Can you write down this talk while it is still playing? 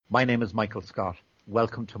My name is Michael Scott.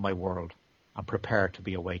 Welcome to my world, and prepare to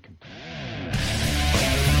be awakened.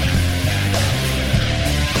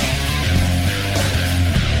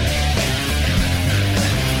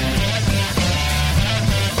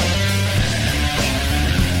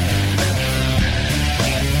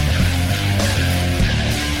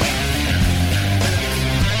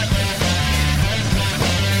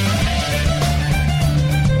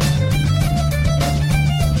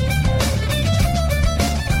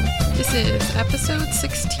 This is episode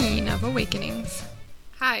 16 of Awakenings.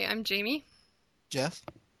 Hi, I'm Jamie. Jeff.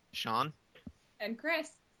 Sean. And Chris.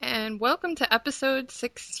 And welcome to episode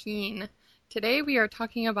 16. Today we are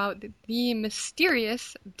talking about the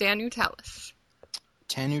mysterious Danu Talis.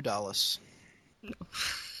 Tanu Dallas. No.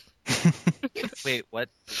 Wait, what?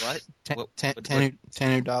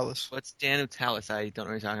 Tanu Dallas. What's Danu Talis? I don't know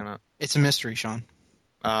what you're talking about. It's a mystery, Sean.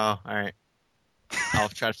 Oh, all right. I'll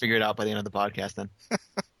try to figure it out by the end of the podcast then.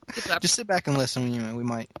 Just sit back and listen. We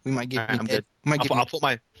might get. All right, I'm good.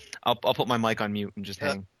 I'll put my mic on mute and just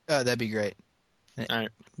hang. That'd be great. All right.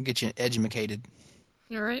 Get you educated.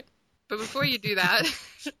 All right. But before you do that,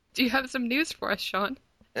 do you have some news for us, Sean?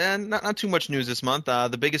 And not too much news this month.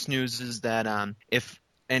 The biggest news is that if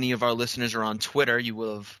any of our listeners are on Twitter, you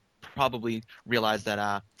will have probably realized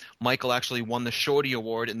that Michael actually won the Shorty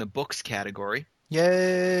Award in the books category.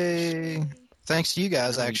 Yay! Thanks to you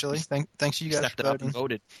guys, actually. Thanks to you guys stepped for up and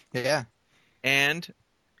voted. Yeah. And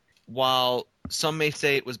while some may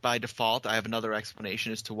say it was by default, I have another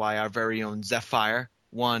explanation as to why our very own Zephyr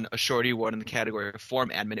won a Shorty Award in the category of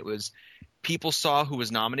forum admin. It was people saw who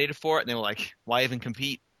was nominated for it, and they were like, why even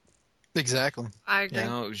compete? Exactly. I agree. You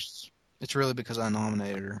know, it was just, It's really because I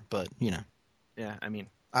nominated her, but, yeah, I mean.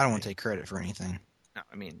 I don't want to take credit for anything. No,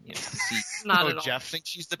 I mean, see, Not at all. Jeff thinks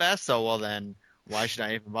she's the best, so well then, why should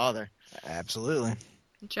I even bother? Absolutely.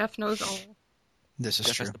 Jeff knows all. This is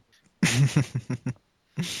Jeff true.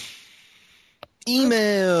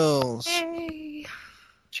 Emails. Yay!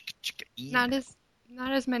 Email.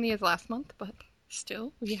 Not as many as last month, but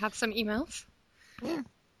still, we have some emails. Yeah.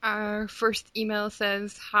 Our first email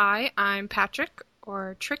says, "Hi, I'm Patrick,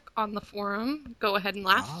 or Trick on the forum. Go ahead and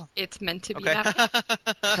laugh. Ah. It's meant to be Okay. that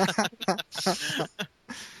way."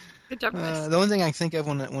 Good job, Chris. The only thing I can think of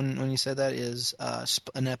when you said that is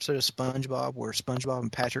an episode of SpongeBob where SpongeBob and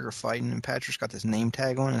Patrick are fighting, and Patrick's got this name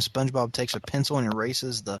tag on, and SpongeBob takes a pencil and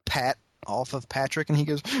erases the Pat off of Patrick, and he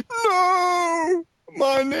goes, "No,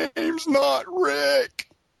 my name's not Rick."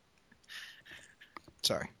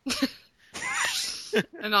 Sorry.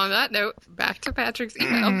 And on that note, back to Patrick's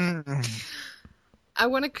email. I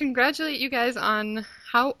want to congratulate you guys on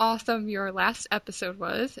how awesome your last episode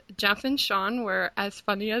was. Jeff and Sean were as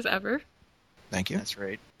funny as ever. Thank you. That's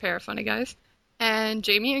right. Pair of funny guys. And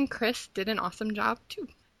Jamie and Chris did an awesome job, too.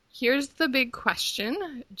 Here's the big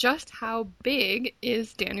question. Just how big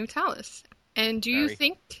is Danu Talis? And do you Very.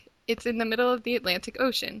 think it's in the middle of the Atlantic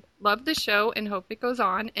Ocean? Love the show and hope it goes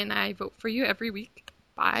on, and I vote for you every week.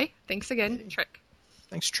 Bye. Thanks again, Trick.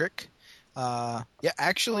 Thanks, Trick. Yeah,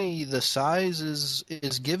 actually, the size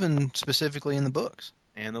is given specifically in the books.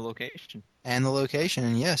 And the location. And the location,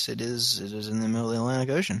 and yes, it is in the middle of the Atlantic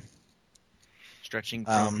Ocean. Stretching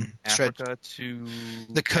from Africa to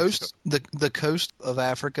The coast, the coast of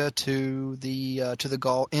Africa to the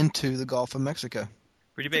Gulf, into the Gulf of Mexico.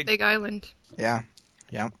 Pretty big. Big island. Yeah.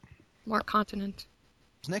 More continent.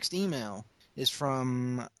 Next email is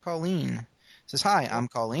from Colleen. It says, "Hi, I'm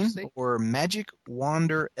Colleen, or Magic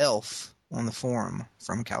Wander Elf on the forum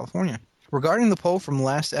from California. Regarding the poll from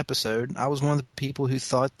last episode, I was one of the people who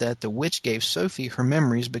thought that the witch gave Sophie her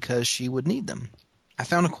memories because she would need them. I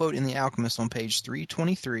found a quote in The Alchemist on page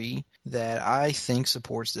 323 that I think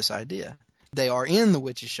supports this idea. They are in the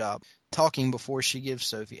witch's shop talking before she gives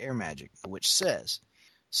Sophie air magic, the witch says,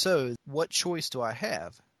 'So, what choice do I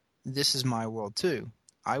have? This is my world too.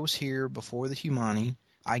 I was here before the Humani.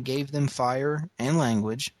 I gave them fire and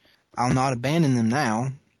language. I'll not abandon them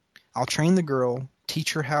now. I'll train the girl,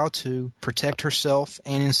 teach her how to protect herself,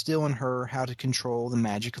 and instill in her how to control the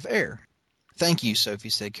magic of air.' 'Thank you,' Sophie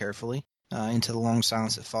said carefully, into the long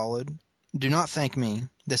silence that followed. 'Do not thank me.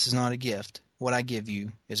 This is not a gift. What I give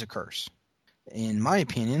you is a curse.' In my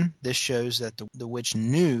opinion, this shows that the witch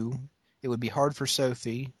knew it would be hard for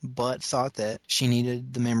Sophie, but thought that she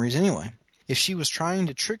needed the memories anyway. If she was trying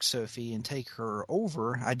to trick Sophie and take her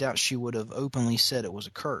over, I doubt she would have openly said it was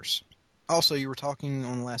a curse. Also, you were talking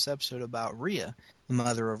on the last episode about Rhea, the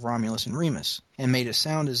mother of Romulus and Remus, and made it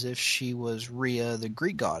sound as if she was Rhea, the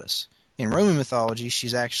Greek goddess. In Roman mythology,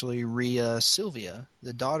 she's actually Rhea Silvia,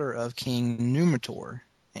 the daughter of King Numitor,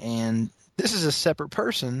 and this is a separate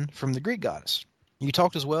person from the Greek goddess. You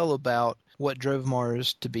talked as well about what drove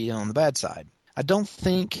Mars to be on the bad side. I don't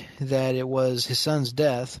think that it was his son's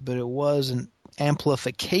death, but it was an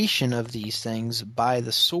amplification of these things by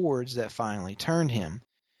the swords that finally turned him.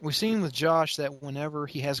 We've seen with Josh that whenever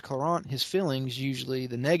he has Clarant, his feelings, usually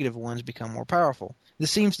the negative ones, become more powerful. This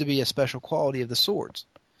seems to be a special quality of the swords,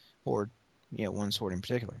 or one sword in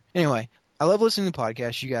particular. Anyway, I love listening to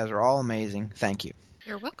podcasts. You guys are all amazing. Thank you.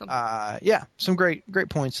 You're welcome. Some great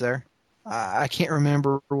points there. I can't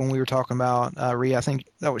remember when we were talking about Rhea. I think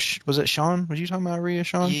that was it Sean? Was you talking about Rhea,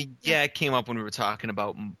 Sean? Yeah, it came up when we were talking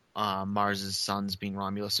about Mars's sons being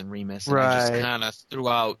Romulus and Remus, and I Right. just kind of threw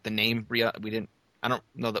out the name Rhea. I don't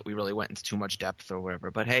know that we really went into too much depth or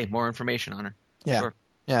whatever, but hey, more information on her. Yeah, Sure.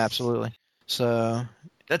 yeah, absolutely. So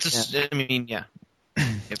That's yeah. I mean, yeah.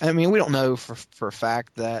 I mean, we don't know for a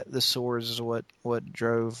fact that the swords is what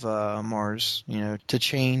drove Mars, to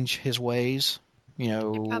change his ways. We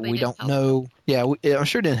don't know. Yeah, I'm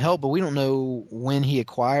sure it didn't help, but we don't know when he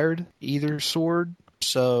acquired either sword.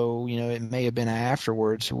 So, it may have been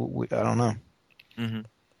afterwards. I don't know. Mm-hmm.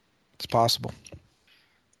 It's possible.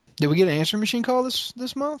 Did we get an answering machine call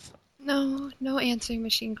this month? No answering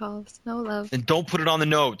machine calls. No love. And don't put it on the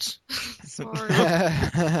notes. Sorry.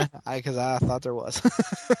 Because I thought there was.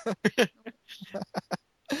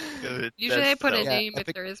 Usually I put a name Epic,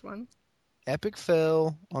 if there is one. Epic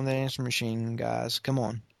fail on the answering machine, guys. Come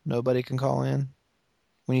on. Nobody can call in.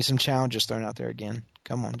 We need some challenges thrown out there again.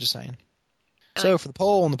 Come on, just saying. So for the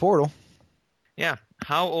poll on the portal. Yeah.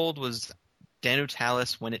 How old was Danu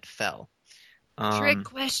Talis when it fell? Trick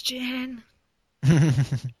question.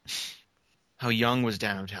 How young was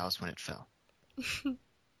Danu Talis when it fell?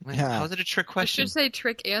 Wait, Yeah. how is it a trick You question? should say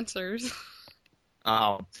trick answers.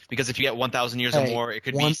 Oh, because if you get 1,000 years or more, it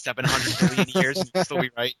could be 700 billion years and you'd still be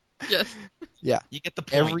right. Yes. Yeah. You get the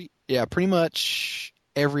point. Pretty much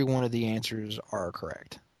every one of the answers are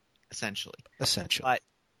correct. Essentially. But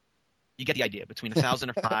you get the idea. Between 1,000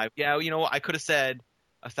 and 5. Yeah, I could have said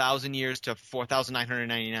 1,000 years to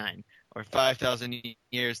 4,999. Or 5,000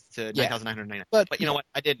 years to 9,999. But you know what?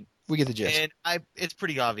 I didn't. We get the gist. And it's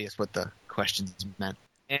pretty obvious what the questions meant.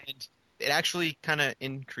 And it actually kind of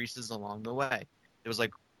increases along the way. There was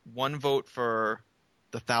like one vote for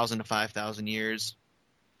the 1,000 to 5,000 years,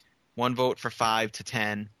 one vote for 5 to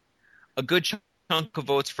 10, a good chunk of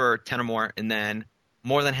votes for 10 or more, and then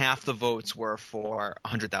more than half the votes were for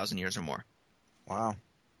 100,000 years or more. Wow.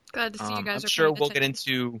 Glad to see you guys I'm are sure paying we'll get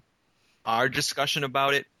attention. into our discussion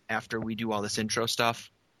about it after we do all this intro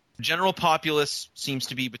stuff. General populace seems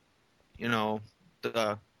to be,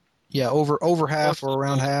 the over half or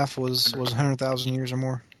around half was 100,000 years or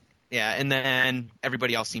more. Yeah, and then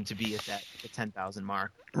everybody else seemed to be at the 10,000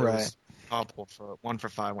 mark. There was a couple for 1 for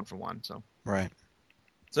 5, 1 for 1. So right.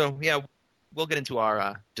 So yeah, we'll get into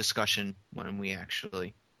our discussion when we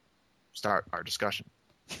actually start our discussion.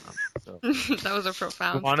 That was a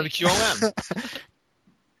profound. Move on to the QOM.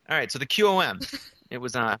 All right, so the QOM. It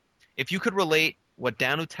was if you could relate what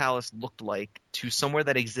Danu Talis looked like to somewhere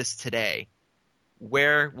that exists today,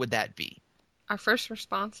 where would that be? Our first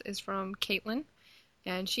response is from Caitlin,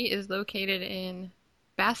 and she is located in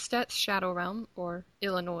Bastet's Shadow Realm, or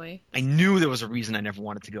Illinois. I knew there was a reason I never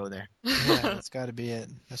wanted to go there. Yeah, that's got to be it.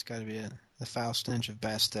 The foul stench of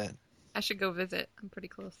Bastet. I should go visit. I'm pretty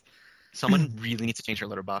close. Someone really needs to change her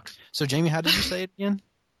letterbox. So, Jamie, how did you say it again?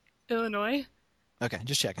 Illinois. Okay,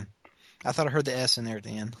 just checking. I thought I heard the S in there at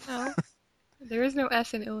the end. No, there is no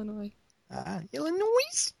S in Illinois.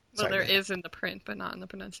 Illinois? Well, there is in the print, but not in the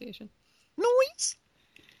pronunciation. Noise?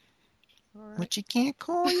 Right. What you can't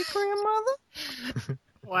call your grandmother?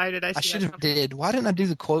 Why did I say I should have did. Why didn't I do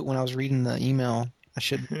the quote when I was reading the email? I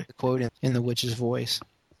should have the quote in the witch's voice.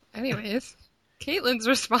 Anyways, Caitlin's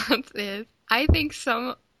response is, I think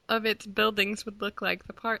some of its buildings would look like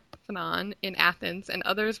the Parthenon in Athens, and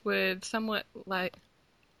others would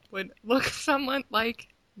look somewhat like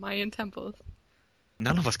Mayan temples.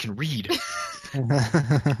 None of us can read.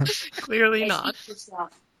 Clearly not.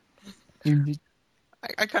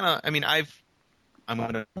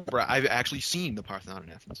 I've actually seen the Parthenon in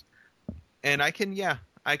Athens, and I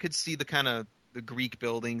could see the Greek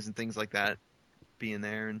buildings and things like that being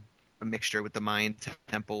there, and a mixture with the Mayan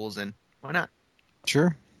temples, and why not?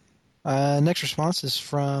 Sure. Next response is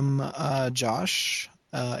from Josh,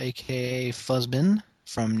 aka Fuzzbin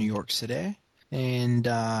from New York City, and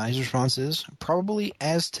his response is probably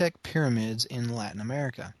Aztec pyramids in Latin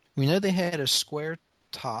America. We know they had a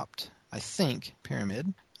square-topped, I think,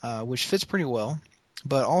 pyramid, which fits pretty well,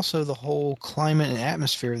 but also the whole climate and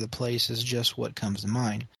atmosphere of the place is just what comes to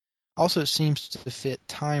mind. Also, it seems to fit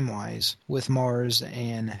time-wise with Mars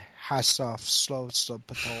and Hassaf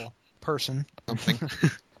Slovato person. Something.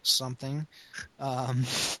 something, um,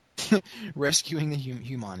 rescuing the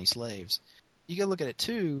Humani slaves. You got to look at it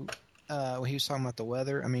too. When he was talking about the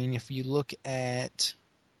weather, I mean, if you look at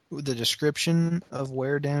the description of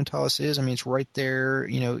where down Talis is, I mean, it's right there,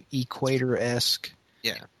 equator-esque.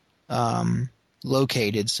 Yeah.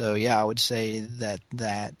 Located. So yeah, I would say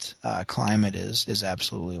that climate is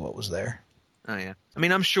absolutely what was there. Oh yeah. I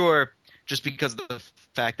mean, I'm sure just because of the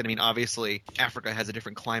fact that, I mean, obviously Africa has a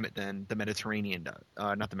different climate than the Mediterranean does.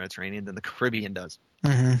 Not the Mediterranean, than the Caribbean does.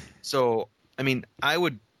 Mm-hmm. So, I mean, I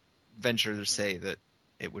would venture to say that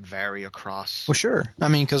it would vary across. Well, sure. I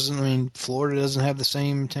mean, because Florida doesn't have the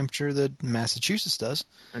same temperature that Massachusetts does.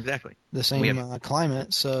 Exactly. The same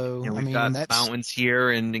climate. So we've got mountains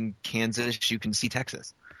here, and in Kansas you can see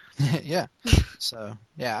Texas. Yeah. So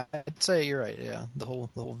yeah, I'd say you're right. Yeah, the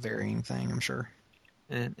whole varying thing. I'm sure.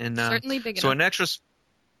 And certainly big enough. So an extra.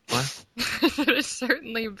 What? It is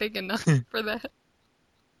certainly big enough for that.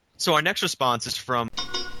 So our next response is from.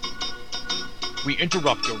 We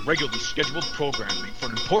interrupt your regularly scheduled programming for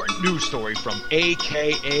an important news story from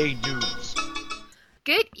AKA News.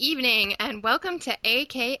 Good evening, and welcome to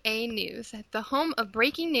AKA News, the home of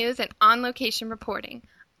breaking news and on-location reporting.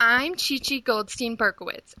 I'm Chi-Chi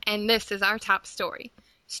Goldstein-Berkowitz, and this is our top story.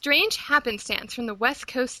 Strange happenstance from the west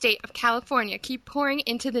coast state of California keep pouring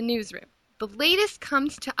into the newsroom. The latest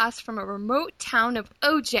comes to us from a remote town of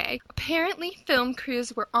OJ. Apparently, film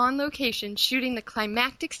crews were on location shooting the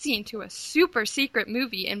climactic scene to a super-secret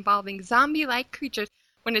movie involving zombie-like creatures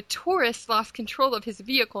when a tourist lost control of his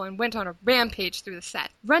vehicle and went on a rampage through the set,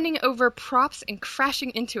 running over props and crashing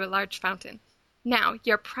into a large fountain. Now,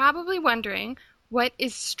 you're probably wondering, what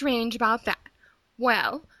is strange about that?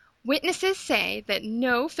 Well, witnesses say that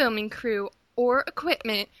no filming crew or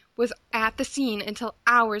equipment was at the scene until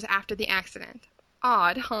hours after the accident.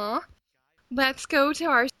 Odd, huh? Let's go to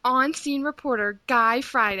our on-scene reporter, Guy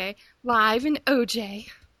Friday, live in OJ.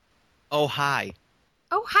 Oh, hi.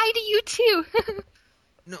 Oh, hi to you, too.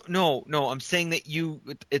 No, I'm saying that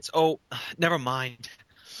never mind.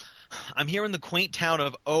 I'm here in the quaint town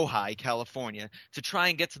of Ojai, California, to try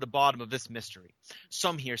and get to the bottom of this mystery.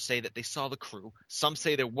 Some here say that they saw the crew, some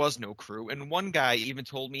say there was no crew, and one guy even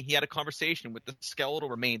told me he had a conversation with the skeletal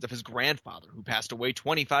remains of his grandfather, who passed away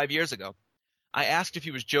 25 years ago. I asked if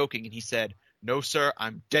he was joking, and he said, "No, sir,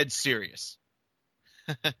 I'm dead serious."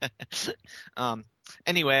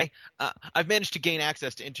 Anyway, I've managed to gain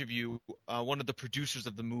access to interview one of the producers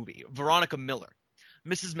of the movie, Veronica Miller.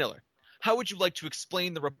 Mrs. Miller, how would you like to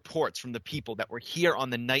explain the reports from the people that were here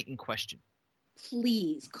on the night in question?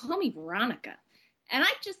 Please, call me Veronica. And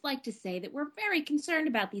I'd just like to say that we're very concerned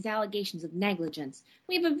about these allegations of negligence.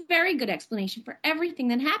 We have a very good explanation for everything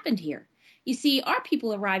that happened here. You see, our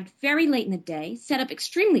people arrived very late in the day, set up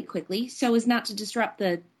extremely quickly so as not to disrupt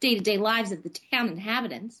the day-to-day lives of the town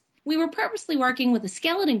inhabitants. We were purposely working with a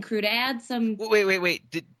skeleton crew to add some... Wait.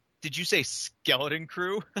 Did you say skeleton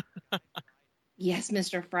crew? Yes,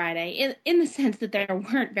 Mr. Friday, in the sense that there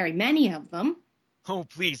weren't very many of them. Oh,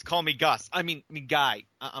 please, call me Gus. I mean Guy.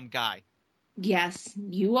 I'm Guy. Yes,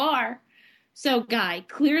 you are. So, Guy,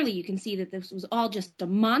 clearly you can see that this was all just a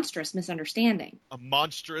monstrous misunderstanding. A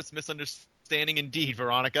monstrous misunderstanding indeed,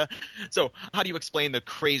 Veronica. So, how do you explain the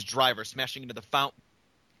crazed driver smashing into the fountain?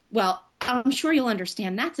 Well, I'm sure you'll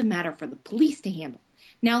understand that's a matter for the police to handle.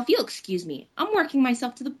 Now, if you'll excuse me, I'm working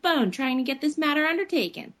myself to the bone trying to get this matter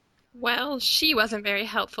undertaken. Well, she wasn't very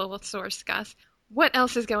helpful with source, Gus. What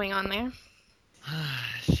else is going on there?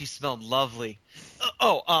 She smelled lovely.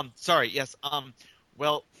 Sorry, yes.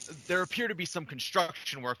 Well, there appear to be some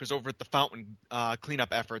construction workers over at the fountain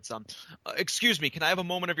cleanup efforts. Excuse me, can I have a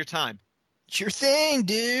moment of your time? Sure thing,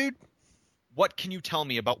 dude. What can you tell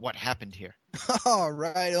me about what happened here? Oh,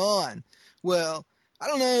 right on. Well, I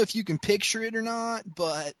don't know if you can picture it or not,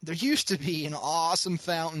 but there used to be an awesome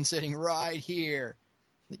fountain sitting right here.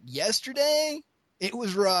 Yesterday, it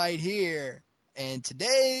was right here. And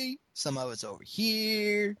today, some of it's over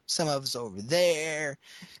here, some of it's over there.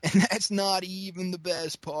 And that's not even the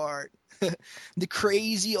best part. The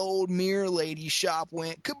crazy old mirror lady shop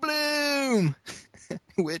went kabloom!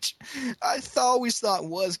 Which I always thought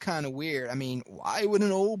was kind of weird. I mean, why would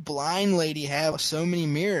an old blind lady have so many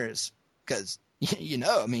mirrors? Because,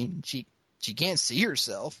 she can't see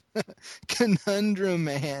herself. Conundrum,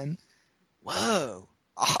 man. Whoa.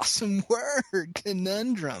 Awesome word,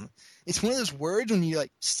 conundrum. It's one of those words when you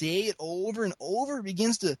say it over and over, it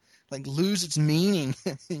begins to lose its meaning.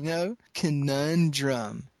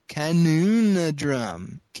 Conundrum,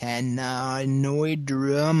 canunadrum,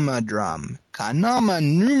 cananoidrumadrum,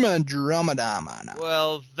 kanamanumadrumadama.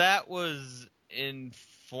 Well, that was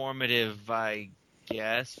informative, I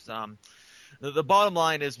guess. The bottom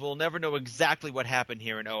line is we'll never know exactly what happened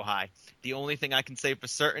here in Ojai. The only thing I can say for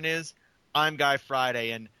certain is I'm Guy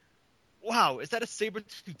Friday, and wow, is that a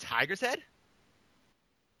saber-toothed tiger's head?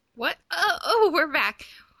 What? Oh, we're back.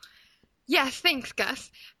 Yes, thanks,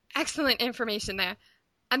 Gus. Excellent information there.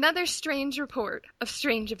 Another strange report of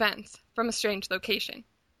strange events from a strange location.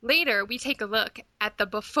 Later, we take a look at the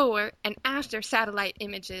before and after satellite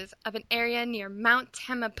images of an area near Mount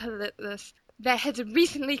Tamalpais that has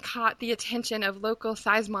recently caught the attention of local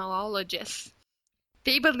seismologists.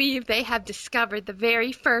 They believe they have discovered the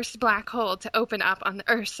very first black hole to open up on the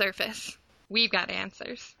Earth's surface. We've got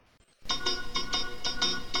answers.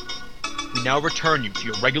 We now return you to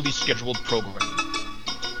your regularly scheduled program.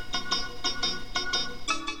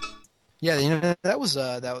 Yeah, that was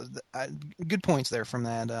good points there from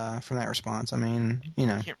that response. I mean,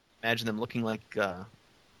 I can't imagine them looking like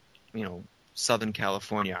Southern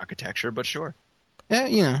California architecture, but sure.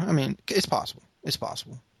 Yeah, I mean, it's possible. It's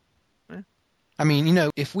possible. Yeah. I mean,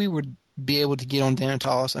 if we would be able to get on Danu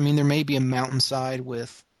Talis, I mean, there may be a mountainside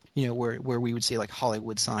with, where we would see like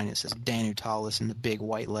Hollywood sign that says Danu Talis in the big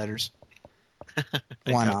white letters.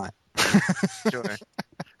 Why not? Sure.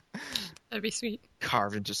 That'd be sweet.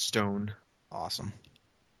 Carved into stone. Awesome.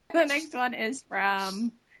 The next one is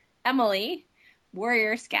from Emily,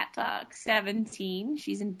 Warrior Scat Talk 17.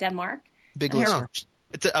 She's in Denmark. Big And her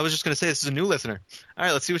listener. I was just going to say this is a new listener. All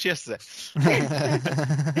right, let's see what she has to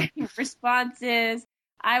say. response is,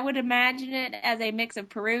 I would imagine it as a mix of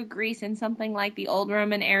Peru, Greece, and something like the old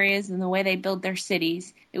Roman areas and the way they build their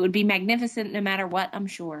cities. It would be magnificent no matter what, I'm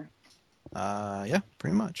sure. Yeah,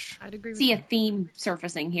 pretty much. I'd agree with See you. a theme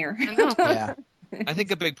surfacing here. I know. Yeah. I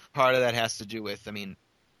think a big part of that has to do with,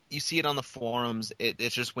 you see it on the forums.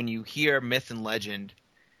 It's just when you hear myth and legend,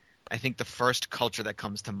 I think the first culture that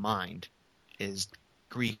comes to mind is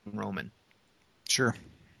Greek and Roman. Sure.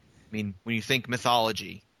 I mean, when you think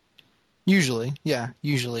mythology. Usually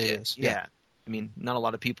it is. Yeah. I mean, not a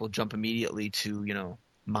lot of people jump immediately to,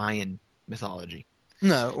 Mayan mythology.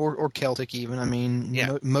 No, or Celtic even. I mean,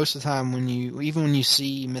 Yeah. most of the time when you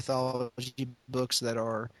see mythology books that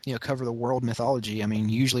are, cover the world mythology, I mean,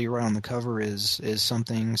 usually right on the cover is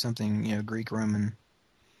something, Greek, Roman. I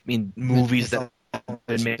mean, movies that have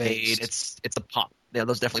been made. Mythology-based. It's the pop. Yeah,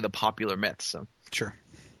 those are definitely the popular myths. So. Sure.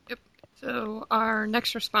 So our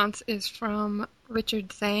next response is from Richard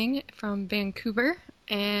Zhang from Vancouver,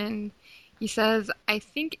 and he says, I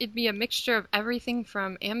think it'd be a mixture of everything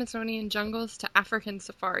from Amazonian jungles to African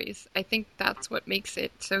safaris. I think that's what makes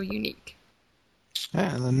it so unique.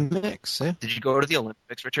 Yeah, the mix. Yeah. Did you go to the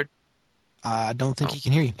Olympics, Richard? I don't think he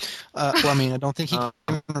can hear you. I don't think he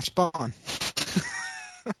can respond.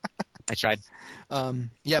 I tried.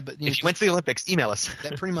 Yeah, but If you went to the Olympics, email us.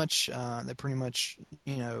 that pretty much,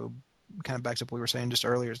 kind of backs up what we were saying just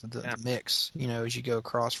earlier. Is the mix. As you go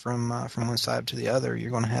across from one side to the other,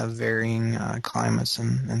 you're going to have varying climates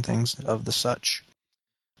and things of the such.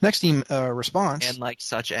 Next response. And like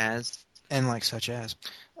such as.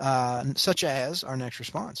 Such as our next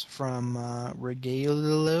response from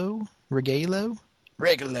Regalo,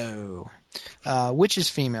 which is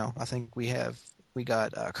female. I think we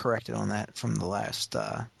got corrected on that from the last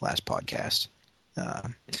podcast.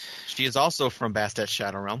 She is also from Bastet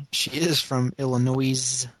Shadow Realm. She is from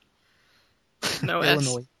Illinois. No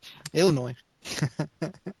S. Illinois.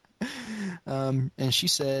 And she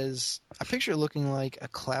says, I picture it looking like a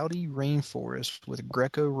cloudy rainforest with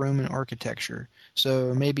Greco-Roman architecture.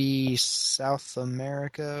 So maybe South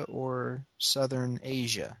America or Southern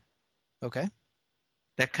Asia. Okay.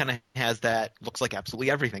 That kind of has that, looks like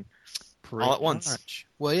absolutely everything. All at once. Much.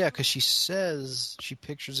 Well, yeah, because she says she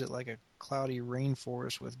pictures it like a cloudy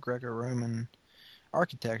rainforest with Greco-Roman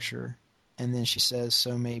architecture, and then she says,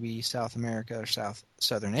 so maybe South America or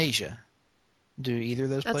Southern Asia. Do either of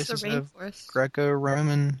those That's places the have rainforest.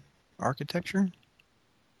 Greco-Roman architecture?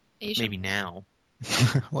 Asia. Maybe now.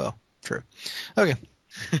 Well, true. Okay.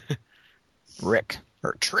 Rick.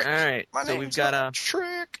 Or Trick. All right. My So name's we've got not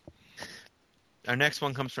Trick. our next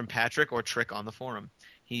one comes from Patrick or Trick on the forum.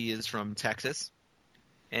 He is from Texas,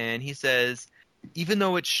 and he says, even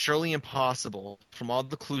though it's surely impossible, from all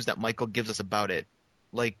the clues that Michael gives us about it,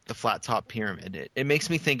 like the flat top pyramid, it makes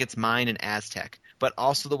me think it's Mayan and Aztec. But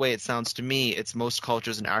also the way it sounds to me, it's most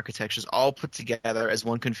cultures and architectures all put together as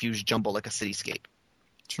one confused jumble like a cityscape.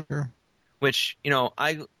 Sure. Which,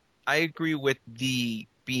 I agree with the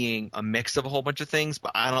being a mix of a whole bunch of things,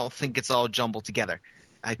 but I don't think it's all jumbled together.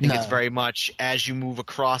 I think it's very much as you move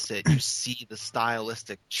across it, you see the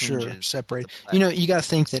stylistic changes. Sure, separate. You got to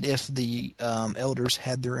think that if the elders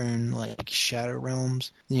had their own like shadow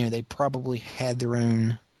realms, they probably had their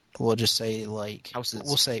own we'll just say like Houses.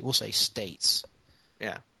 We'll say states.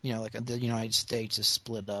 Yeah. Like the United States is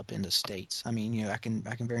split up into states. I mean, I can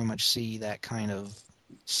very much see that kind of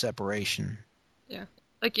separation. Yeah.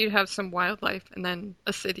 Like you'd have some wildlife and then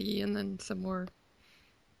a city and then some more,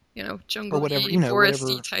 jungle Or whatever, foresty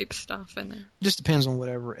whatever. type stuff. And then Just depends on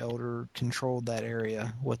whatever elder controlled that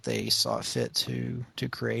area, what they saw fit to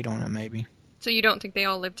create on it, maybe. So you don't think they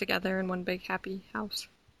all live together in one big happy house?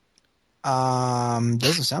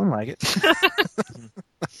 Doesn't sound like it.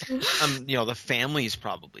 The families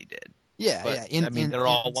probably did. Yeah, But, yeah. they're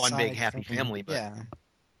all one big inside happy from- family. But yeah.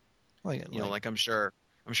 Like I'm sure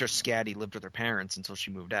Scatty lived with her parents until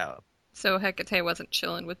she moved out. So Hecate wasn't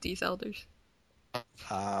chilling with these elders.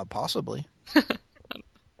 possibly.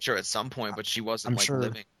 Sure, at some point, but she wasn't I'm sure.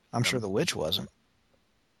 living. I'm sure the witch wasn't.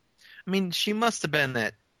 I mean, she must have been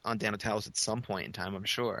on Danu Talis at some point in time. I'm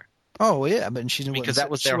sure. Oh yeah, but she didn't Because that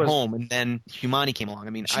was their home, and then Humani came along. I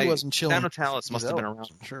mean, She wasn't chilling. Danu Talis must have been around.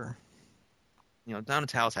 Sure. Danu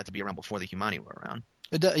Talis had to be around before the Humani were around.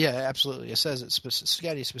 Yeah, absolutely. It says it's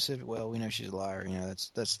Scatty specific. Well, we know she's a liar.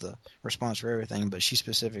 That's the response for everything. But she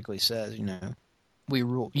specifically says, we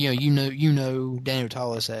rule. Danu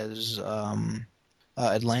Talis as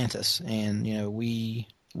Atlantis, and we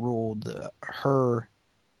ruled her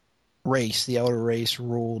race. The elder race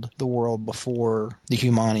ruled the world before the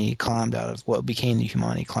Humani climbed out of what became the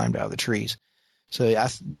Humani climbed out of the trees. So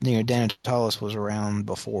Danu Talis was around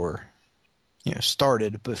before,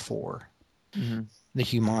 started before. Mm-hmm. The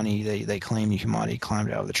Humani, they claim the Humani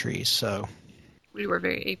climbed out of the trees, so... We were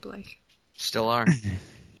very ape-like. Still are.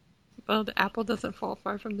 Well, the apple doesn't fall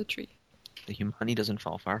far from the tree. The Humani doesn't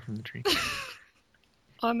fall far from the tree.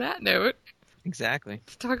 On that note... Exactly.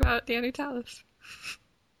 Let's talk about Danu Talis.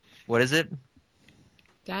 What is it?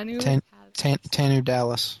 Danu Tanu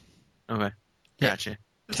Dallas. Okay. Gotcha.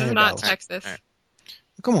 This Tanu is not Dallas. Texas. All right.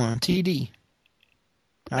 Come on, TD.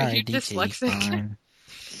 Are you DT, dyslexic?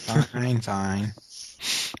 Fine.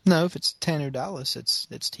 No, if it's Tanu Dallas, it's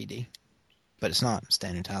TD. But it's not. It's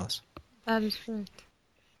Tanu Dallas. That is correct.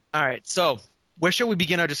 All right. So, where shall we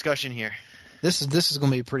begin our discussion here? This is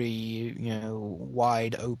going to be pretty,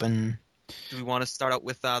 wide open. Do we want to start out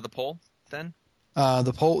with the poll then?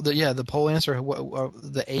 The poll answer.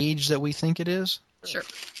 The age that we think it is. Sure.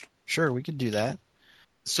 Sure, we could do that.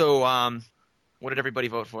 So, what did everybody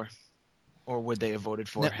vote for, or would they have voted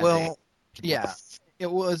for? Yeah, it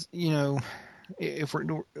was. If we're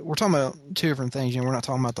talking about two different things, we're not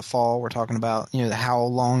talking about the fall. We're talking about how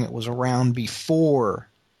long it was around before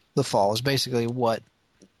the fall. Is basically what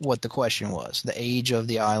the question was. The age of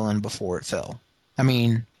the island before it fell. I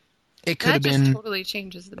mean, it could have been. That just totally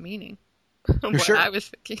changes the meaning. What sure? I was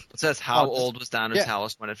thinking. It says how old was Danu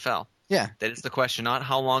Talis when it fell. Yeah, that is the question. Not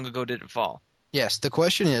how long ago did it fall. Yes, the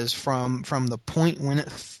question is from the point when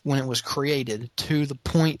it was created to the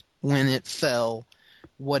point when it fell.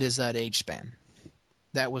 What is that age span?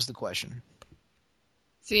 That was the question.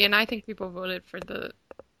 See, and I think people voted for the,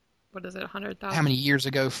 100,000? How many years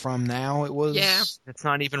ago from now it was? Yeah. It's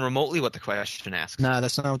not even remotely what the question asks. No,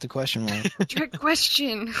 that's not what the question was. Trick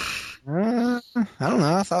question. I don't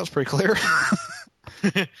know. I thought it was pretty clear.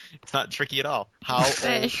 It's not tricky at all. How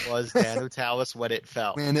old was Danu Talis when it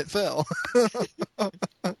fell? When it fell.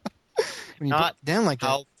 When you Not put it down like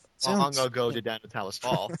how that. long ago did Danu Talis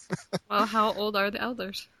fall? Well, how old are the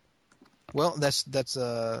elders? Well, that's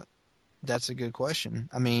a good question.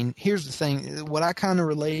 I mean, here's the thing. What I kind of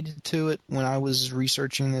related to it when I was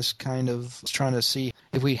researching this, kind of trying to see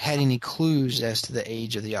if we had any clues as to the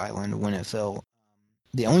age of the island when it fell.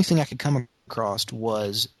 The only thing I could come across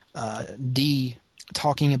was D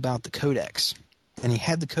talking about the codex. And he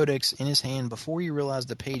had the codex in his hand before he realized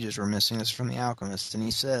the pages were missing. This is from The Alchemist. And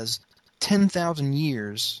he says, 10,000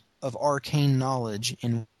 years of arcane knowledge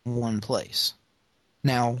in one place.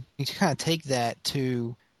 Now, you kind of take that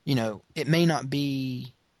to, it may not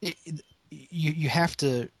be... You have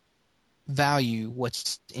to value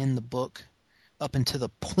what's in the book up until the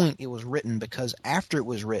point it was written, because after it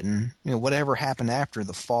was written, whatever happened after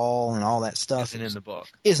the fall and all that stuff isn't in the book.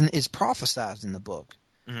 is prophesized in the book.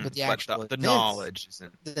 Mm-hmm. But the actual the events, knowledge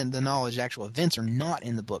isn't. the knowledge, actual events are not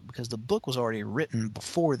in the book, because the book was already written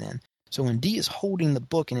before then. So when D is holding the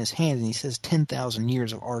book in his hand and he says 10,000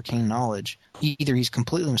 years of arcane knowledge, either he's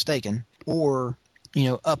completely mistaken, or,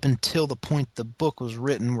 up until the point the book was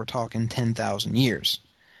written, we're talking 10,000 years.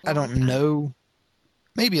 I don't know.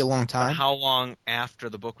 Maybe a long time. But how long after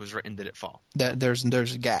the book was written did it fall?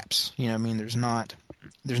 There's gaps. There's not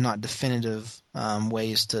definitive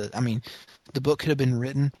ways to. I mean, the book could have been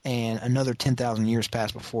written and another 10,000 years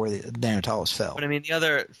passed before the Danu Talis fell. But I mean, the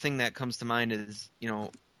other thing that comes to mind is,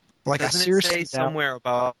 Like, Doesn't I it seriously say doubt. somewhere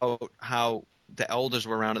about how the elders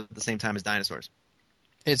were around at the same time as dinosaurs?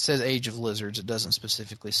 It says Age of Lizards. It doesn't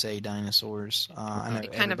specifically say dinosaurs. I know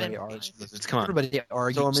It kind of everybody implies argues. it. Lizards, come on. Everybody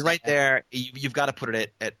argues. So I mean, right that. there, you've got to put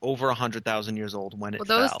it at over 100,000 years old when it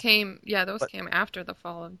Well, those fell. came But- after the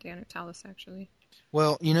fall of Danu Talis, actually.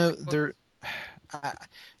 Well,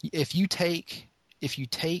 if you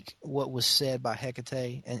take what was said by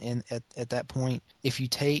Hecate and at that point, if you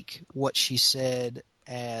take what she said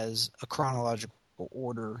as a chronological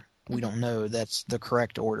order, we don't know that's the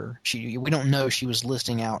correct order. We don't know she was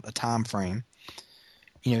listing out a time frame.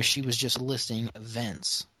 She was just listing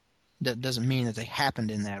events. That doesn't mean that they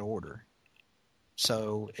happened in that order.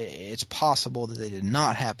 So it's possible that they did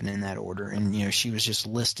not happen in that order, and she was just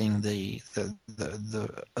listing the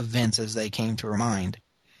events as they came to her mind.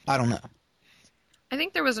 I don't know. I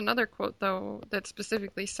think there was another quote, though, that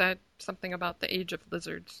specifically said something about the age of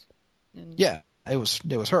lizards. And Yeah, it was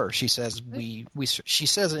her. She says she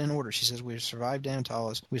says it in order. She says we survived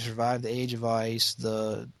Talis, we survived the age of ice,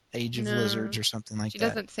 the age of lizards, or something like that. She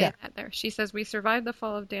doesn't say that there. She says we survived the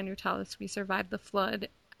fall of Danu Talis, we survived the flood,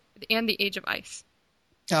 and the age of ice.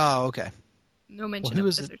 Oh, okay. No mention of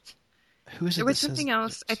lizards. Who is it? There was something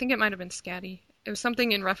else. I think it might have been Scatty. It was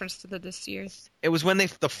something in reference to the Disseer. It was when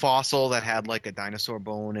the fossil that had like a dinosaur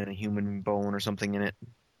bone and a human bone or something in it,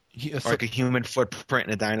 or like a human footprint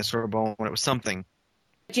and a dinosaur bone. It was something.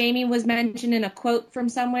 Jamie was mentioned in a quote from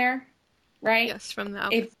somewhere, right? Yes, from the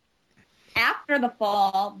If after the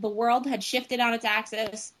fall, the world had shifted on its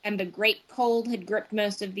axis and the great cold had gripped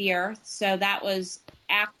most of the earth, so that was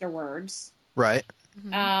afterwards. Right.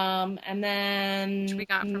 And then Which we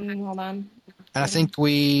got from hold on. And I think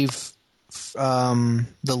we've the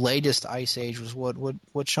latest ice age was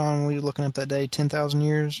what Sean were you looking up that day? 10,000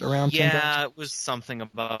 years, around 10,000. Yeah, it was something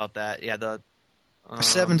about that. Yeah,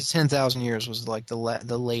 7 to 10,000 years was like the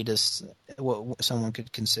latest what someone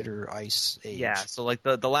could consider ice age. Yeah, so like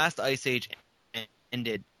the last ice age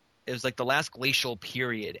ended. It was like the last glacial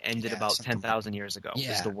period ended about 10,000 years ago.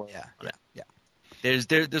 Yeah, is the word. Yeah.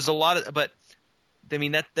 There's a lot of, but I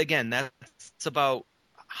mean that's about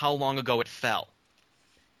how long ago it fell.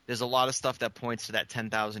 There's a lot of stuff that points to that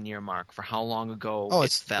 10,000 year mark for how long ago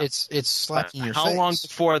it fell. It's slapping your how face. long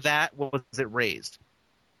before that was it raised?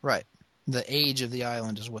 Right. The age of the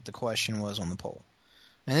island is what the question was on the poll,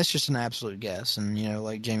 and it's just an absolute guess. And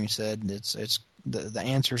like Jamie said, it's the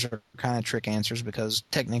answers are kind of trick answers because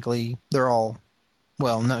technically they're all.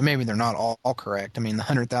 Well, no, maybe they're not all correct. I mean, the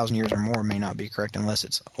 100,000 years or more may not be correct unless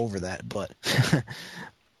it's over that. But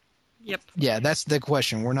Yep. Yeah, that's the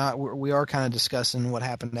question. We are kind of discussing what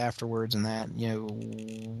happened afterwards, and that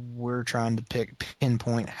we're trying to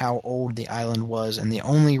pinpoint how old the island was, and the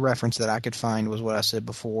only reference that I could find was what I said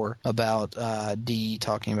before about Dee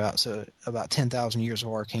talking about about 10,000 years of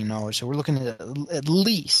arcane knowledge. So we're looking at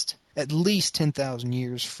least 10,000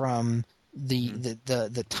 years from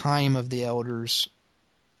the time of the elders.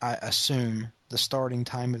 I assume the starting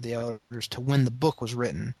time of the elders to when the book was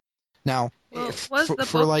written. Now, was the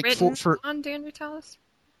book written on Danu Talis?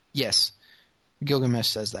 Yes, Gilgamesh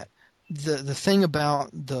says that. The thing about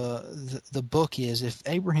the book is if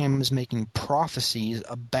Abraham is making prophecies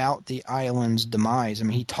about the island's demise, I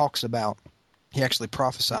mean, he actually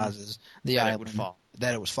prophesizes the island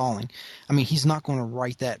that it was falling. I mean, he's not going to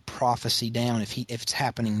write that prophecy down if it's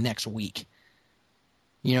happening next week.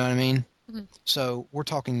 You know what I mean? Mm-hmm. So we're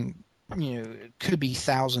talking, it could be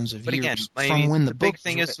thousands of years from when the book big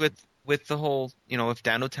thing is with the whole, if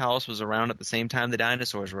Danu Talis was around at the same time the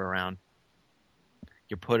dinosaurs were around,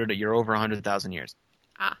 you're over 100,000 years.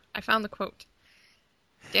 I found the quote.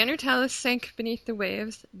 Danu Talis sank beneath the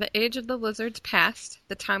waves, the age of the lizards passed,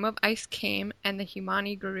 the time of ice came, and the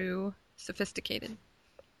humani grew sophisticated.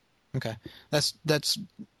 Okay,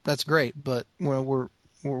 that's great, but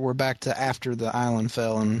we're back to after the island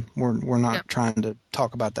fell, and we're not trying to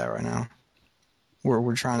talk about that right now.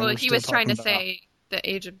 We're trying. Well, he was trying to say the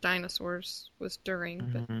age of dinosaurs was during,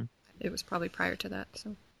 but it was probably prior to that.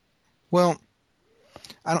 So. Well,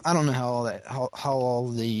 I don't know how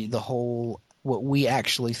all the whole what we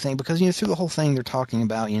actually think, because through the whole thing they're talking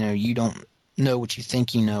about you don't know what you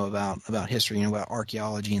think you know about history, about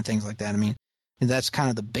archaeology and things like that. I mean, that's kind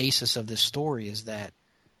of the basis of this story, is that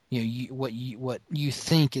what you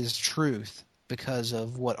think is truth because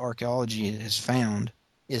of what archaeology has found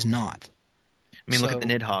is not. I mean, look at the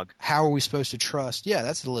Nidhogg. How are we supposed to trust? Yeah,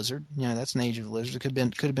 that's the lizard. That's an age of lizards. It could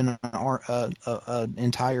have been an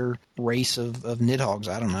entire race of Nidhoggs.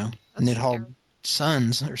 I don't know, Nidhogg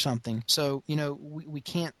sons or something. So we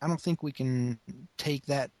can't. I don't think we can take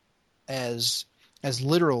that as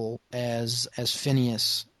literal as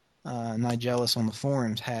Phineas Nigellus on the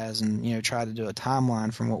forums has, and tried to do a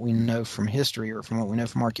timeline from what we know from history or from what we know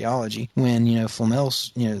from archaeology. When Flamel,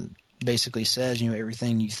 basically says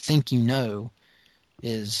everything you think you know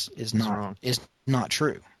is not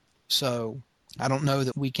true. So I don't know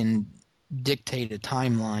that we can dictate a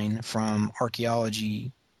timeline from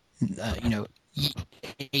archaeology,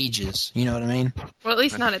 ages. You know what I mean? Well, at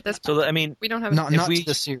least not at this point. So I mean, we don't have not to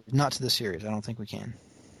the series. Not to the series. I don't think we can.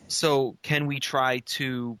 So can we try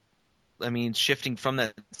to? I mean, shifting from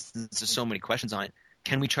that, since there's so many questions on it,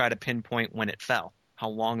 can we try to pinpoint when it fell? How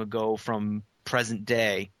long ago from present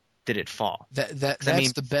day did it fall?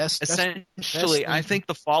 That's the best. Essentially, I think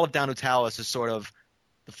the fall of Danu Talis is sort of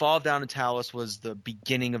the fall of Danu Talis was the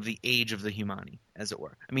beginning of the age of the Humani, as it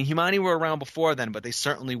were. I mean, Humani were around before then, but they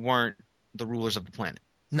certainly weren't the rulers of the planet.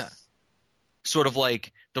 No. Sort of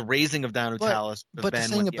like the raising of Danu Talis was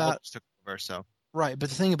Ben when the elders took over. So. Right, but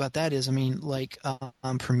the thing about that is, I mean, like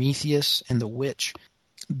Prometheus and the Witch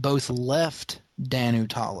both left Danu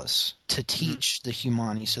Talis to teach the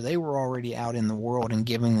Humani, so they were already out in the world and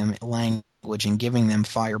giving them language and giving them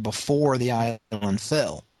fire before the island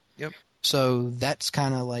fell. Yep. So that's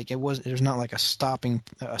kind of like there's not like a stopping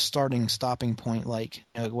point like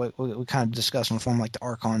what we kind of discussed in the form like the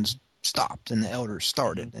Archons stopped and the Elders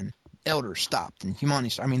started and Elders stopped and Humani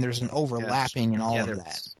started. I mean, there's an overlapping and all of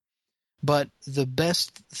that. But the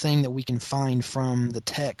best thing that we can find from the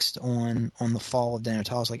text on the fall of Danu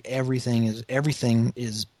Talis, like everything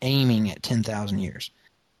is aiming at 10,000 years,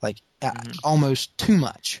 like almost too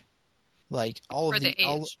much. Like all of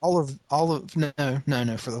no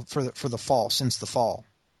for the fall since the fall.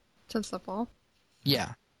 Since the fall.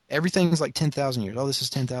 Yeah, everything's like 10,000 years. Oh, this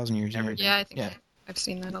is 10,000 years. Yeah, I think I've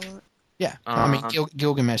seen that a lot. Yeah, I mean,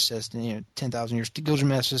 Gilgamesh says 10,000 years.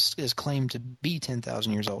 Gilgamesh is claimed to be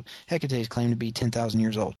 10,000 years old. Hecate is claimed to be 10,000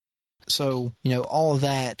 years old. So all of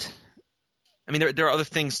that. I mean, there are other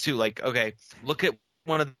things too. Like, okay, look at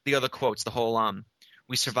one of the other quotes. The whole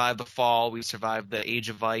we survived the fall, we survived the age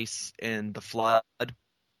of ice and the flood.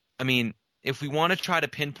 I mean, if we want to try to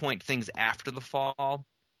pinpoint things after the fall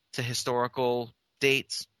to historical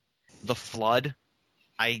dates, the flood,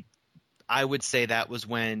 I would say that was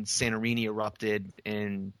when Santorini erupted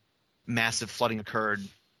and massive flooding occurred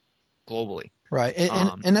globally. Right,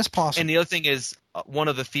 and that's possible. And the other thing is, one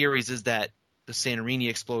of the theories is that the Santorini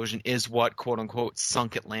explosion is what, quote-unquote,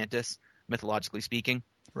 sunk Atlantis, mythologically speaking.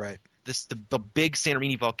 Right. The big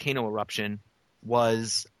Santorini volcano eruption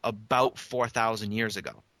was about 4,000 years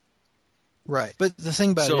ago. Right, but the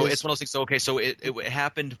thing about it's one of those things. So, okay, so it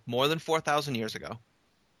happened more than 4,000 years ago.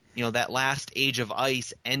 That last age of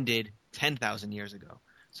ice ended 10,000 years ago.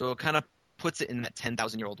 So it kind of puts it in that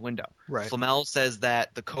 10,000-year-old window. Right. Flamel says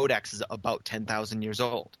that the Codex is about 10,000 years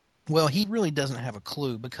old. Well, he really doesn't have a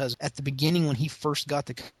clue because at the beginning when he first got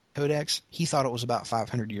the Codex, he thought it was about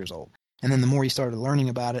 500 years old. And then the more he started learning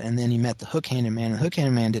about it, and then he met the Hook-Handed Man, and the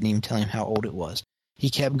Hook-Handed Man didn't even tell him how old it was.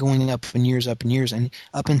 He kept going up in years, and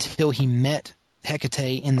up until he met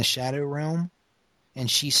Hecate in the Shadow Realm,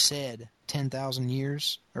 and she said 10,000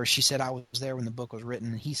 years, or she said I was there when the book was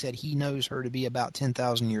written. He said he knows her to be about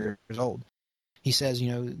 10,000 years old. He says,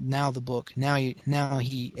 now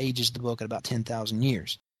he ages the book at about 10,000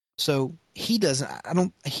 years. So he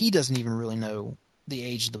doesn't even really know the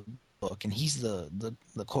age of the book, and he's the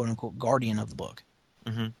quote unquote guardian of the book.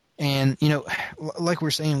 Mm-hmm. And like we're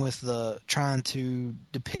saying with the trying to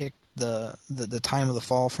depict the time of the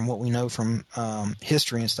fall from what we know from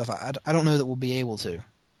history and stuff, I don't know that we'll be able to.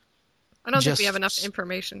 I don't think we have enough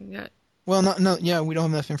information yet. Well, we don't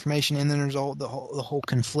have enough information, and then there's all the whole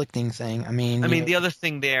conflicting thing. I mean, the other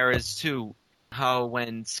thing there is too how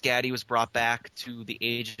when Skadi was brought back to the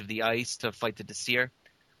age of the ice to fight the Disir,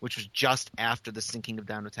 which was just after the sinking of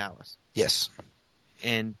Danu Talis. Yes.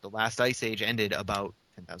 And the last ice age ended about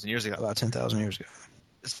 10,000 years ago. About 10,000 years ago.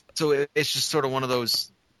 So it's just sort of one of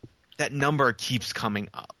those. That number keeps coming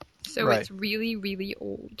up. So It's really, really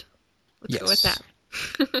old. Let's go with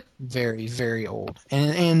that. Very, very old.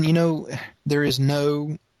 And there is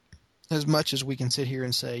no, as much as we can sit here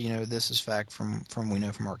and say, this is fact from we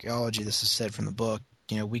know from archaeology, this is said from the book,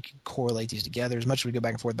 we could correlate these together. As much as we go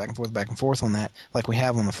back and forth on that, like we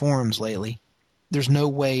have on the forums lately, there's no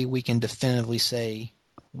way we can definitively say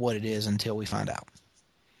what it is until we find out.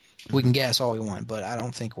 We can guess all we want, but I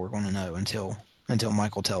don't think we're going to know until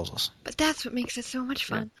Michael tells us. But that's what makes it so much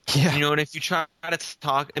fun. Yeah. And if you try to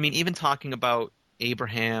talk, even talking about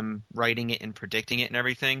Abraham writing it and predicting it and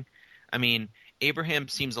everything, Abraham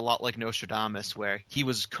seems a lot like Nostradamus, where he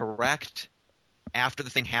was correct after the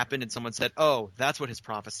thing happened and someone said, oh, that's what his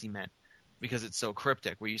prophecy meant. because it's so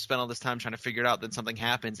cryptic, where you spend all this time trying to figure it out, then something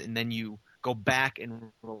happens, and then you go back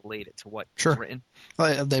and relate it to what Sure. was written.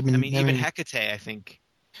 Well, Even Hecate, I think.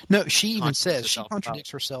 No, she even contradicts says she herself contradicts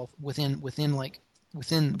herself within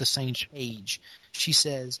the same page. She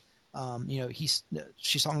says,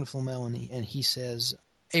 she's talking to Flamel, and he says,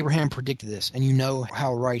 Abraham predicted this, and you know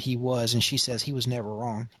how right he was. And she says he was never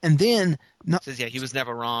wrong. And then Says, he was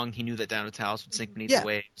never wrong. He knew that Danu Talis would sink beneath the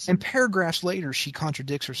waves. And paragraphs later, she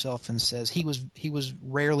contradicts herself and says he was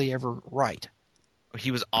rarely ever right.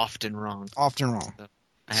 He was often wrong. Often wrong. So,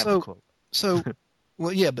 I have the quote. So,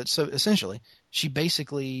 well, yeah, but so essentially, she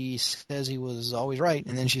basically says he was always right,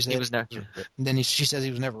 and then she says he was never. And then she says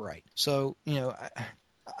he was never right. So,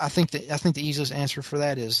 I think the easiest answer for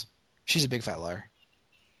that is she's a big fat liar.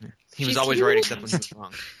 He was always right except when he was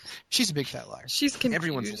wrong. She's a big fat liar. She's confused.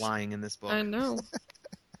 Everyone's lying in this book. I know.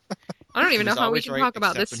 I don't even know how we can talk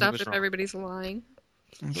about this stuff if everybody's lying.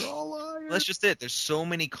 They're all liars. That's just it. There's so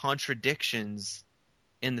many contradictions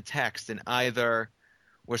in the text, and either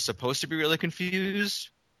we're supposed to be really confused,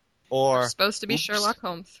 or we're supposed to be Sherlock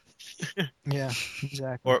Holmes. Yeah,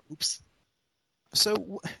 exactly. Or oops.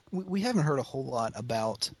 So we haven't heard a whole lot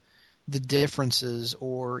about the differences,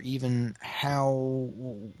 or even how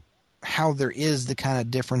there is the kind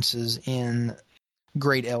of differences in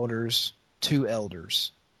great elders to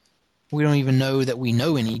elders. We don't even know that we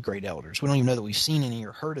know any great elders. We don't even know that we've seen any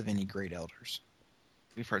or heard of any great elders.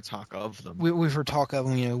 We've heard talk of them. We've heard talk of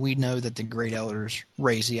them. We know that the great elders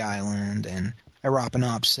raised the island, and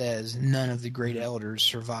Arapanop says none of the great elders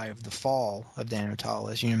survived the fall of Danu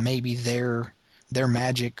Talis. Maybe their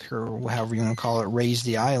magic, or however you want to call it, raised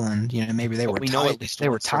the island. Maybe they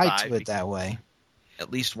were tied to it that way.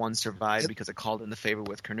 At least one survived because it called in the favor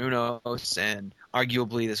with Cernunnos, and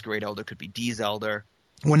arguably this great elder could be Dee's elder.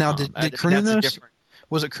 Well, now, did Cernunnos,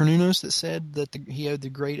 was it Cernunnos that said that he owed the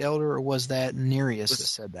great elder, or was that Nereus that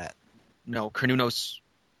said that? No, Cernunnos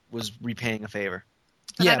was repaying a favor.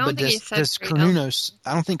 But yeah, but does Cernunnos?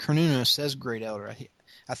 I don't think Cernunnos says great elder.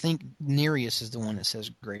 I think Nereus is the one that says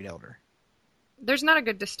great elder. There's not a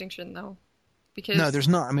good distinction, though, because no, there's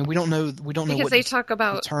not. I mean, we don't know. Because what they talk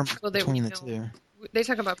about the term between the two. They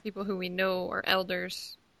talk about people who we know are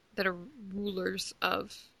elders that are rulers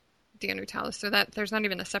of Danu Talis, so that there's not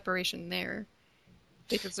even a separation there.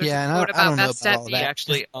 Because there's a quote about Bastet.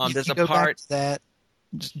 Actually, there's a part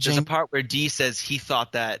there's a part where Dee says he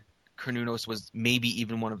thought that Cernunnos was maybe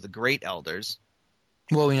even one of the great elders.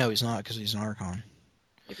 Well, we know he's not because he's an Archon.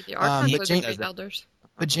 Maybe the Archons are the great elders.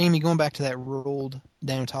 But Jamie, going back to that ruled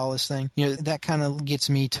Danu Talis thing, that kind of gets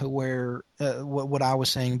me to where what I was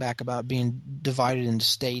saying back about being divided into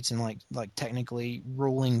states and like technically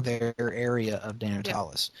ruling their area of Danu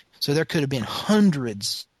Talis. So there could have been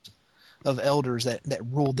hundreds of elders that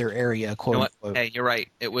ruled their area, quote unquote. Hey, you're right.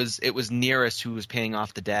 It was Nereus who was paying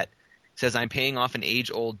off the debt. It says, I'm paying off an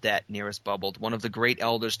age-old debt, Nereus bubbled. One of the great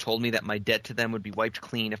elders told me that my debt to them would be wiped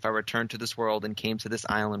clean if I returned to this world and came to this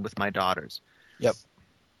island with my daughters. Yep.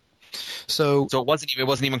 So it wasn't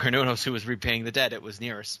even Cernunnos who was repaying the debt. It was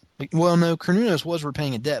Nereus. Well, no, Cernunnos was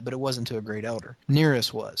repaying a debt, but it wasn't to a great elder.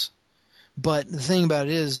 Nereus was. But the thing about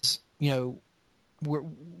it is,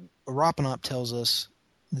 Arapanop tells us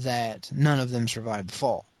that none of them survived the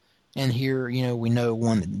fall, and here, we know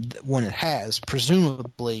one that has,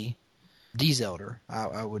 presumably Dee's elder.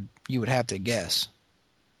 You would have to guess.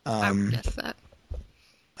 I would guess that.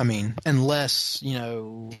 I mean, unless,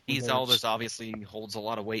 Dee's elders obviously holds a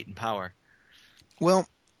lot of weight and power. Well,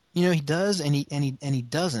 he does, and he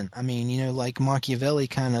doesn't. I mean, like Machiavelli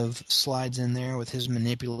kind of slides in there with his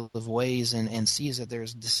manipulative ways and sees that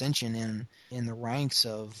there's dissension in the ranks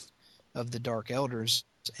of the Dark Elders,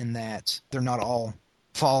 and that they're not all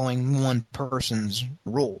following one person's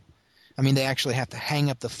rule. I mean, they actually have to hang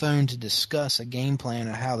up the phone to discuss a game plan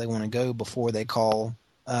of how they want to go before they call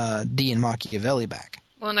Dee and Machiavelli back.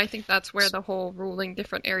 Well, and I think that's where the whole ruling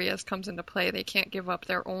different areas comes into play. They can't give up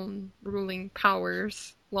their own ruling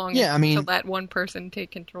powers to let one person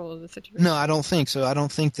take control of the situation. No, I don't think so. I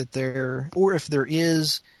don't think that or if there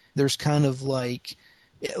is, there's kind of like,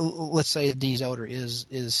 let's say Dee's elder is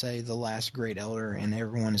say the last great elder, and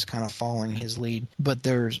everyone is kind of following his lead. But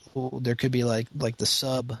there could be like the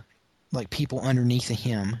sub, like people underneath of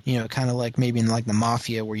him, kind of like maybe in like the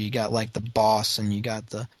mafia where you got like the boss and you got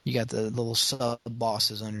the little sub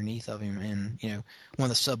bosses underneath of him, and when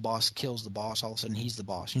the sub boss kills the boss, all of a sudden he's the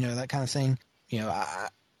boss, that kind of thing.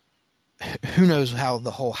 Who knows how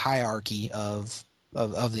the whole hierarchy of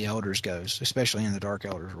the elders goes, especially in the Dark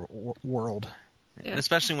Elders world. Yeah. And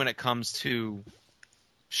especially when it comes to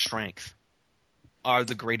strength. Are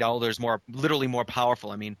the great elders literally more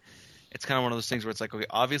powerful? I mean, it's kind of one of those things where it's like, okay,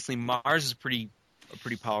 obviously Mars is a pretty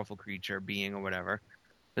powerful creature, being or whatever.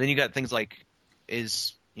 But then you got things like,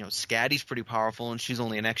 Scatty's pretty powerful, and she's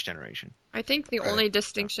only a next generation. I think the only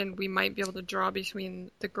distinction we might be able to draw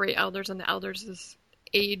between the Great Elders and the Elders is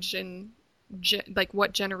age and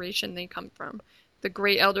what generation they come from. The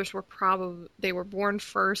Great Elders were born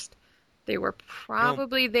first. They were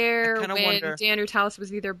probably there when Danu Talis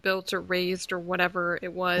was either built or raised or whatever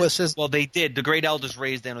it was. Well, they did. The Great Elders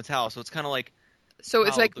raised Danu Talis, so it's kind of like. So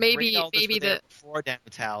it's like maybe before Danu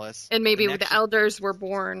Talis, and maybe the Elders were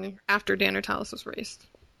born after Danu Talis was raised.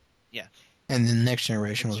 Yeah. And then the next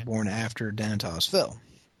generation was born after Danu Talis fell.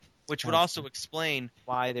 Which would also explain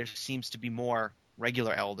why there seems to be more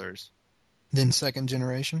regular Elders. Then second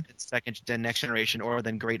generation? Then next generation, or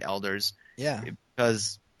then Great Elders. Yeah.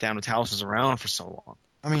 Because Danu Talis was around for so long.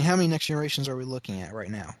 I mean, how many next generations are we looking at right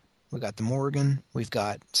now? We got the Morgan, we've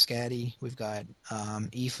got Scatty, we've got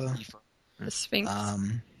Aoife. The Sphinx.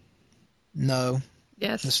 No.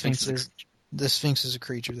 Yes. The Sphinx is a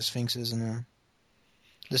creature. The Sphinx isn't a.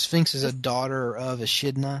 The Sphinx is a daughter of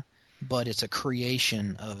Echidna, but it's a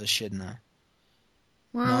creation of Echidna.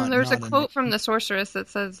 Well, there's a quote from the sorceress that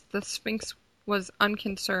says the Sphinx was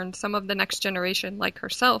unconcerned. Some of the next generation, like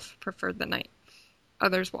herself, preferred the night.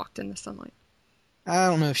 Others walked in the sunlight. I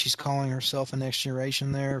don't know if she's calling herself a next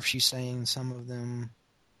generation there, if she's saying some of them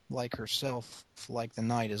like herself, like the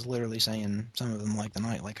night, is literally saying some of them like the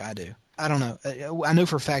night, like I do. I don't know. I know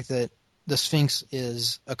for a fact that the Sphinx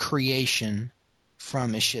is a creation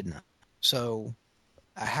from Echidna. So,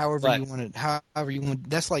 however you want,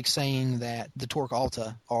 that's like saying that the Torque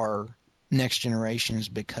Alta are next generations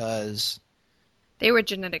because they were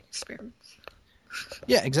genetic experiments.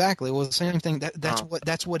 Yeah, exactly. Well, the same thing.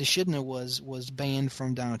 That's what Echidna was banned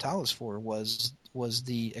from Danu Talis for was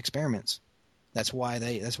the experiments. That's why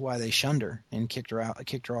they shunned her and kicked her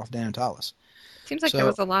off Danu Talis. Seems like there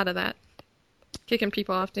was a lot of that, kicking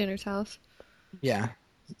people off Danu Talis. Yeah,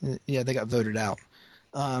 they got voted out.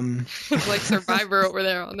 Like Survivor over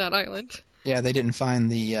there on that island. Yeah, they didn't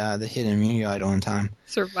find the hidden immunity idol in time.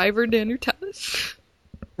 Survivor Danu Talis.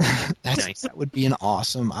 Nice. That would be an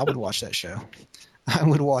awesome. I would watch that show. I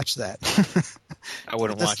would watch that. I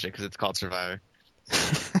wouldn't watch it because it's called Survivor.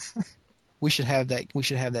 We should have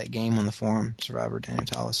that game on the forum. Survivor Danu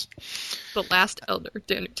Talis. The Last Elder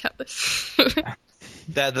Danu Talis.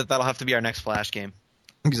 That'll have to be our next Flash game.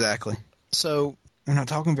 Exactly. So we're not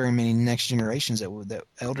talking very many next generations that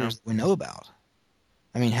elders that we know about.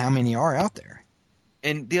 I mean, how many are out there?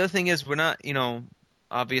 And the other thing is, we're not.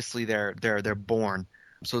 Obviously they're born.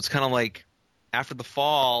 So it's kind of like after the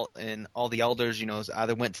fall, and all the elders,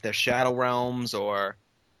 either went to their shadow realms or,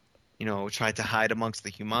 tried to hide amongst the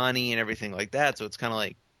Humani and everything like that. So it's kind of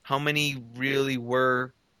like, how many really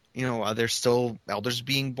were, are there still elders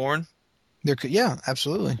being born? Yeah,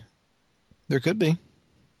 absolutely. There could be.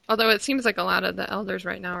 Although it seems like a lot of the elders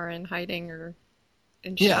right now are in hiding or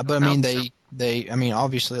in shadow. Yeah, but I mean,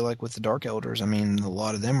 obviously, like with the Dark Elders, I mean, a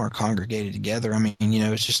lot of them are congregated together. I mean,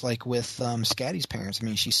 it's just like with Scatty's parents. I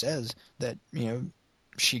mean, she says that,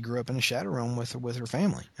 she grew up in a shadow realm with her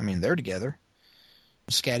family. I mean, they're together.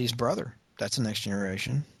 Scatty's brother, that's the next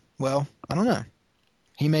generation. Well, I don't know.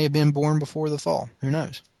 He may have been born before the fall. Who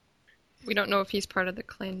knows? We don't know if he's part of the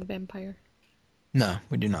clan vampire. No,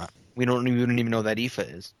 we do not. We don't even know that Aoife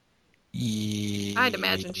is. Yeah, I'd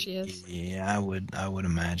imagine she is. Yeah, I would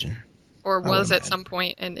imagine. Or was at some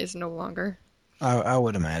point and is no longer. I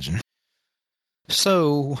would imagine.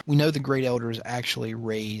 So we know the Great Elders actually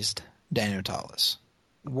raised Danu Talis.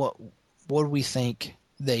 What do we think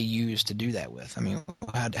they used to do that with? I mean,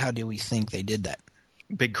 how do we think they did that?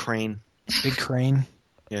 Big crane. Big crane?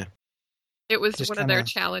 Yeah. It was just one of their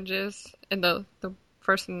challenges, and the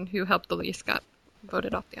person who helped the least got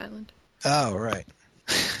voted off the island. Oh, right.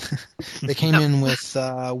 They came in with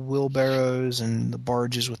wheelbarrows and the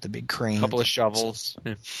barges with the big crane. A couple of shovels.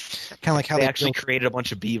 Kind of like how they actually created a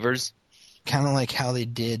bunch of beavers. Kind of like how they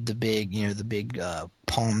did the big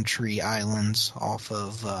palm tree islands off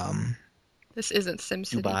of. This isn't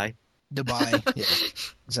SimCity. Dubai, yeah,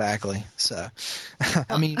 exactly. So,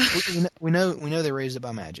 I mean, we know they raised it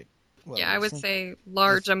by magic. Well, yeah, I would say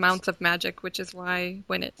large amounts of magic, which is why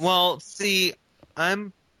when it's... Well, see,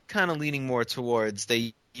 I'm kind of leaning more towards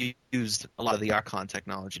they used a lot of the Archon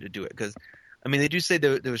technology to do it. Because, I mean, they do say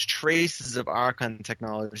there was traces of Archon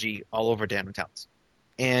technology all over Danu Talis.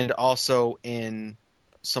 And also in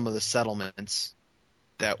some of the settlements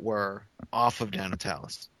that were off of Danu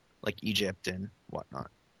Talis, like Egypt and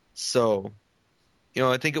whatnot. So,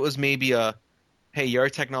 I think it was maybe hey, your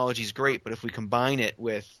technology is great, but if we combine it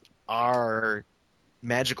with our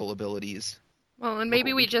magical abilities, Well, and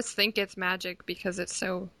maybe we just think it's magic because it's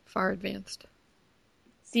so far advanced.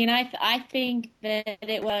 See, and I think that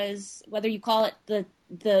it was, whether you call it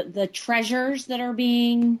the treasures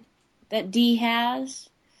that Dee has,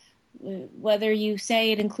 whether you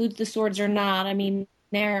say it includes the swords or not. I mean,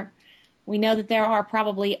 we know that there are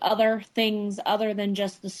probably other things other than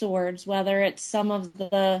just the swords, whether it's some of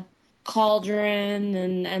the cauldron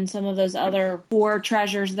and some of those other 4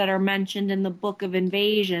 treasures that are mentioned in the Book of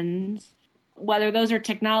Invasions. Whether those are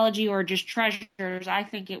technology or just treasures, I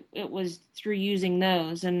think it was through using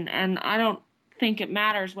those. And I don't think it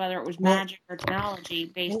matters whether it was magic or technology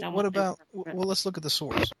based on what about... Well, let's look at the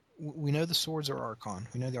swords. We know the swords are Archon.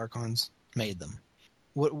 We know the Archons made them.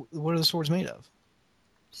 What are the swords made of?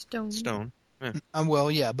 Stone. Yeah.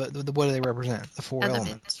 Well, yeah, but what do they represent? The 4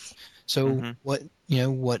 elements. So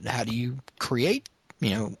how do you create,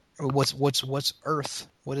 what's Earth?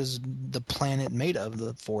 What is the planet made of?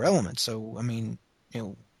 The 4 elements. So, I mean,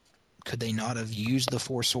 could they not have used the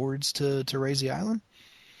 4 swords to raise the island?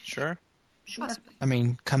 Sure. Possibly. I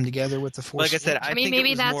mean, come together with the 4 Like swords? I said, I think maybe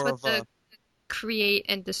it was that's more what of the create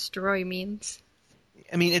and destroy means.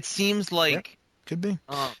 I mean, it seems like... Could be.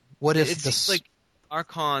 What if it seems like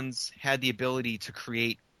Archons had the ability to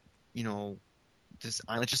create, this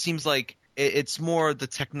island. It just seems like it's more the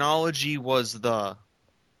technology was the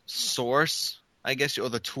source, I guess, or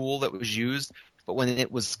the tool that was used. But when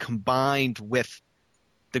it was combined with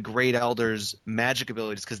the Great Elders' magic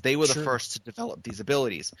abilities, because they were the first to develop these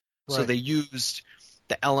abilities, so they used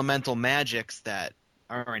the elemental magics that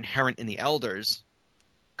are inherent in the Elders,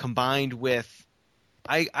 combined with...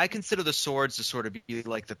 I consider the swords to sort of be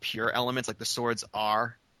like the pure elements, like the swords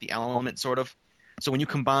are the element, sort of. So when you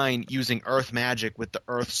combine using earth magic with the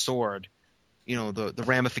earth sword, the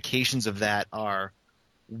ramifications of that are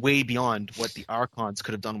way beyond what the Archons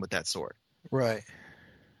could have done with that sword. Right.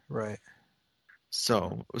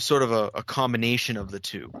 So it was sort of a combination of the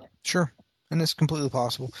two. Sure. And it's completely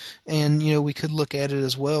possible. And, we could look at it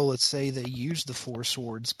as well. Let's say they used the 4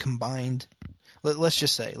 swords combined. Let's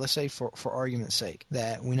say for argument's sake,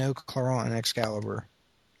 that we know Claron and Excalibur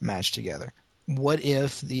match together. What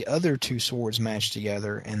if the other 2 swords match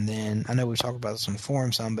together, and then, I know we've talked about this on the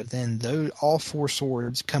forum some, but then all 4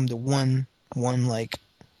 swords come to one like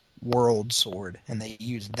world sword, and they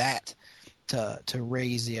use that to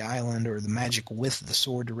raise the island, or the magic with the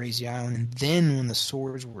sword to raise the island, and then when the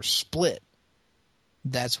swords were split,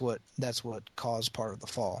 that's what caused part of the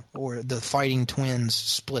fall, or the fighting twins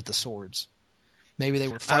split the swords. Maybe they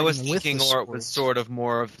were fighting with the swords. I was thinking, or it was sort of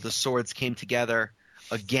more of the swords came together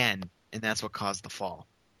again, and that's what caused the fall.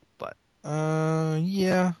 But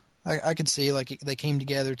yeah, I could see, like, they came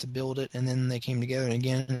together to build it, and then they came together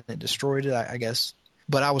again, and it destroyed it. I guess.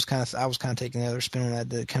 But I was kind of taking the other spin on that.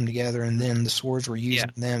 They come together, and then the swords were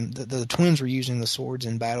using them. The twins were using the swords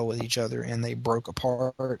in battle with each other, and they broke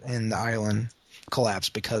apart, and the island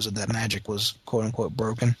collapsed because of that magic was quote unquote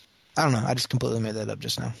broken. I don't know. I just completely made that up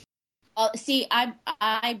just now. See,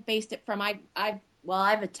 I based it from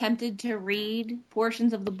I've attempted to read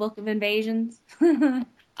portions of the Book of Invasions.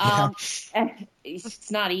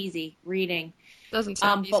 It's not easy reading. Doesn't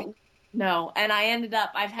sound easy. But no, and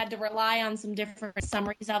I've had to rely on some different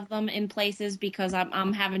summaries of them in places because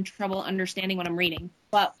I'm having trouble understanding what I'm reading.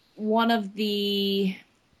 But one of the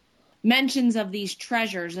mentions of these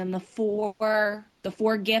treasures and the four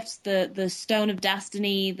gifts, the Stone of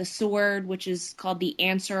Destiny, the sword, which is called the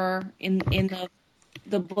Answer in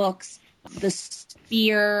the books, the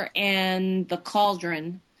spear, and the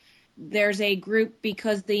cauldron. There's a group,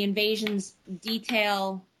 because the invasions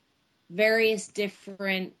detail various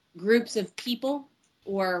different groups of people,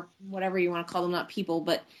 or whatever you want to call them, not people,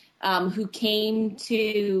 but who came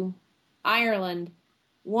to Ireland.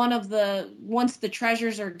 Once the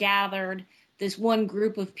treasures are gathered, this one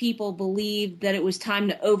group of people believed that it was time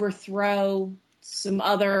to overthrow some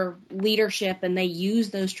other leadership, and they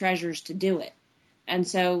used those treasures to do it. And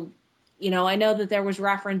so, I know that there was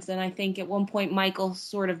reference, and I think at one point Michael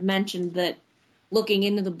sort of mentioned that looking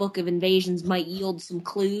into the Book of Invasions might yield some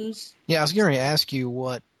clues. Yeah, I was going to ask you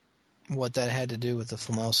what that had to do with the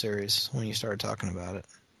Flamel series when you started talking about it.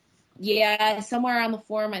 Yeah, somewhere on the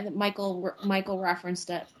forum, I think Michael referenced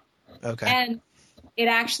it. Okay. And it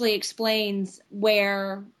actually explains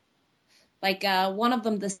where, like, one of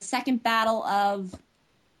them, the second battle of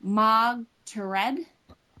Mag Tured.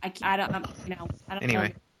 I don't know.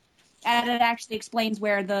 Anyway. And it actually explains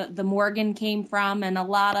where the Morgan came from, and a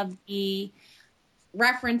lot of the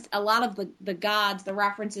gods, the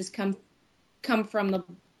references come from the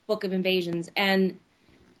Book of Invasions. And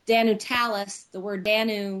Danu Talis, the word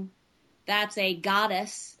Danu that's a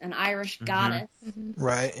goddess, an Irish goddess. Mm-hmm.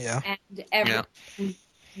 Right, yeah. And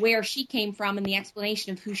where she came from and the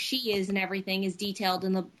explanation of who she is and everything is detailed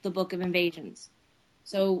in the Book of Invasions.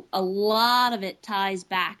 So a lot of it ties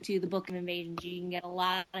back to the Book of Invasions. You can get a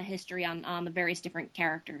lot of history on the various different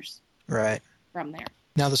characters. Right. From there.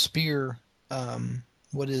 Now the spear,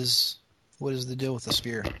 what is the deal with the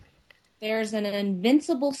spear? There's an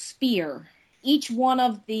invincible spear. Each one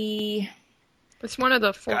of the... It's one of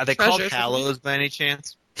the 4 Are they treasures. called Hallows by any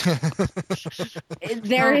chance?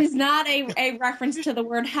 There is not a reference to the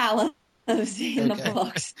word hallows in the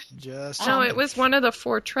books. No, it was one of the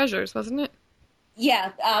 4 treasures, wasn't it?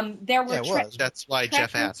 Yeah, there were That's why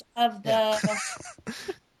Jeff asked. Of the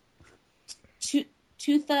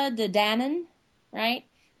Tutha de Danann, right?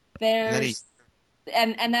 There's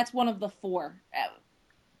and that's one of the 4.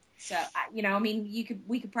 So I mean,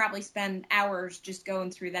 we could probably spend hours just going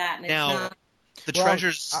through that. And now, it's not... the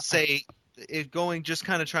treasures say, just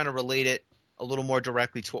kind of trying to relate it a little more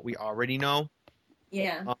directly to what we already know.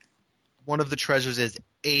 Yeah. One of the treasures is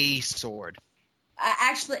a sword.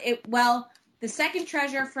 The second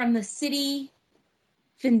treasure from the city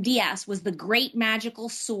Findias was the great magical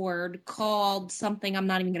sword called something I'm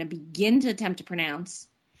not even going to begin to attempt to pronounce.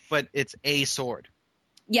 But it's a sword.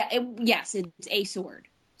 Yeah, it's a sword.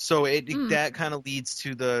 So that kind of leads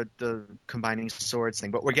to the combining swords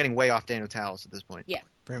thing. But we're getting way off Danu Talis at this point. Yeah.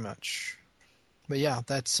 Pretty much. But yeah,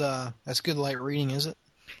 that's good light reading, is it?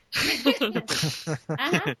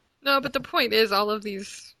 Uh-huh. No, but the point is all of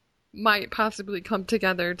these might possibly come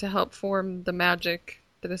together to help form the magic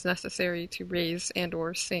that is necessary to raise and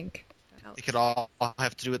or sink. It could all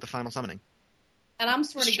have to do with the final summoning. And I'm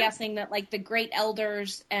sort of guessing that, like, the great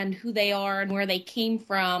elders and who they are and where they came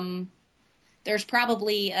from, there's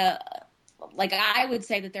probably I would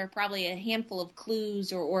say that there are probably a handful of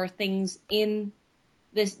clues or things in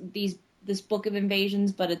this Book of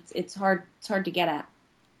Invasions, but it's hard to get at.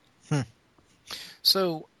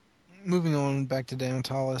 So, moving on back to Danu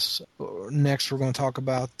Talis, next we're going to talk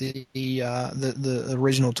about the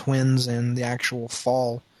original twins and the actual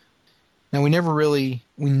fall. Now we never really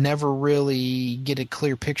get a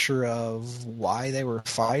clear picture of why they were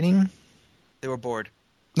fighting. They were bored.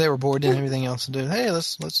 They were bored, didn't have anything else to do. Hey,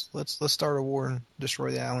 let's start a war and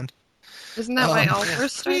destroy the island. Isn't that why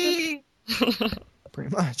Elvers started?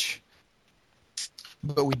 Pretty much.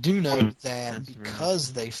 But we do know that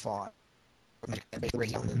because they fought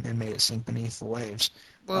and made it sink beneath the waves.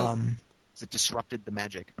 It disrupted the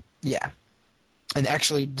magic. Yeah. And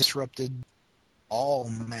actually disrupted all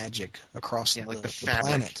magic across the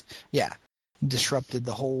planet. Yeah. Disrupted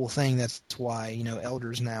the whole thing. That's why,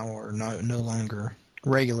 elders now are no longer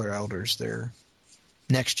regular elders. They're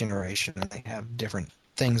next generation. They have different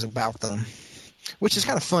things about them. Which is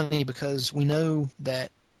kind of funny because we know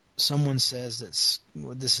that someone says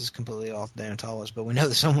this is completely off Danu Talis, but we know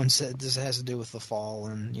that someone said this has to do with the fall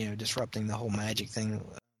and disrupting the whole magic thing.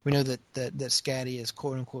 We know that Scatty is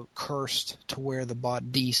quote unquote cursed to wear the body.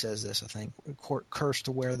 Dee says this, I think, cursed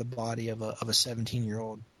to wear the body of a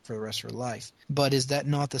 17-year-old for the rest of her life. But is that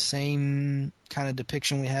not the same kind of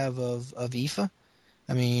depiction we have of Aoife?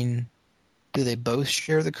 I mean, do they both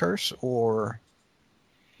share the curse, or?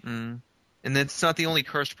 And it's not the only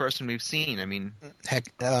cursed person we've seen. I mean,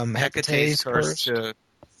 Hecate's cursed to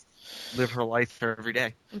live her life every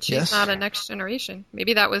day. And she's not a next generation.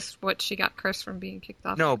 Maybe that was what she got cursed from being kicked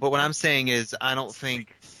off. No, but what I'm saying is I don't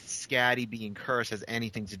think Scatty being cursed has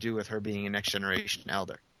anything to do with her being a next generation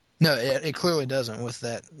elder. No, it clearly doesn't. With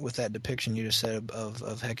that depiction you just said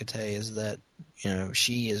of Hecate, is that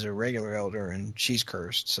she is a regular elder and she's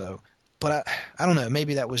cursed. So. But I don't know.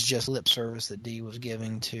 Maybe that was just lip service that Dee was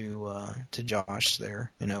giving to Josh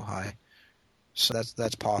there in Ojai. So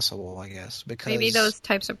that's possible, I guess. Because maybe those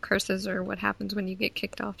types of curses are what happens when you get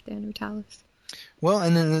kicked off Danu Talis. Well,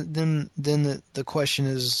 and then the question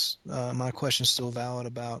is, my question is still valid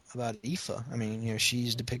about Aoife. I mean,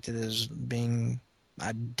 she's depicted as being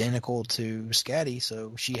identical to Scatty,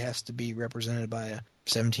 so she has to be represented by a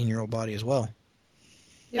 17-year-old body as well.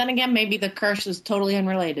 Then again, maybe the curse is totally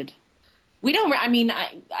unrelated. We don't. I mean,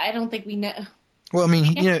 I don't think we know. Well, I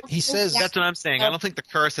mean, he says that's what I'm saying. I don't think the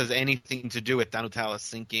curse has anything to do with Danu Talis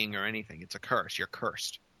sinking or anything. It's a curse. You're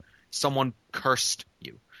cursed. Someone cursed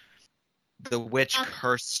you. The witch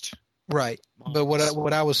cursed. Right. But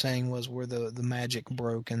what I was saying was where the magic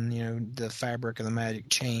broke and the fabric of the magic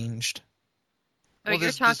changed. Oh,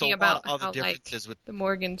 you're talking about how with the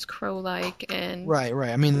Morgan's crow-like and right.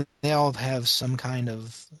 I mean, they all have some kind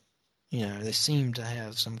of. They seem to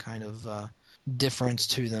have some kind of difference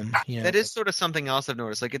to them. That is sort of something else I've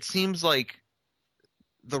noticed. Like, it seems like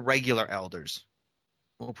the regular elders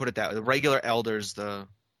we'll put it that way. The regular elders, the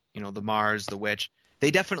Mars, the witch,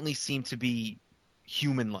 they definitely seem to be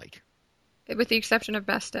human-like. With the exception of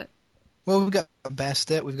Bastet. Well, we've got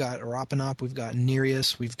Bastet, we've got Arapanop, we've got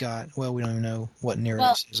Nereus, we don't even know what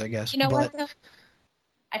Nereus is, I guess. You know what, though?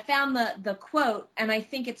 I found the quote, and I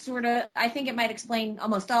think it might explain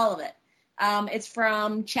almost all of it. It's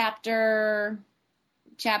from chapter,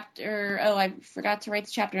 I forgot to write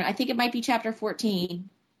the chapter. I think it might be chapter 14,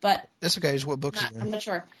 but that's okay. What book is it? I'm not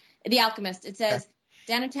sure. The Alchemist. It says,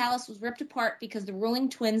 Danu Talis was ripped apart because the ruling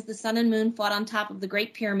twins, the sun and moon, fought on top of the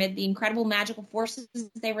Great Pyramid. The incredible magical forces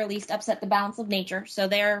they released upset the balance of nature. So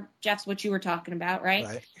there, Jeff's what you were talking about, right?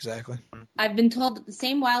 Right, exactly. I've been told that the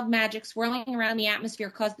same wild magic swirling around the atmosphere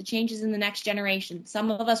caused the changes in the next generation. Some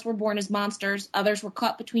of us were born as monsters. Others were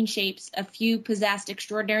caught between shapes. A few possessed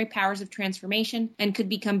extraordinary powers of transformation and could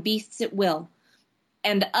become beasts at will.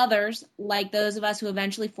 And others, like those of us who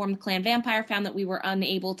eventually formed the clan Vampire, found that we were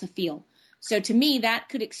unable to feel. So to me, that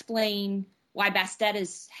could explain why Bastet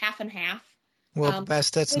is half and half. Well,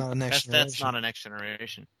 Bastet's not a next generation. That's not a next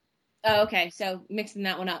generation. Oh, okay. So mixing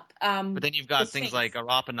that one up. But then you've got things Sphinx. like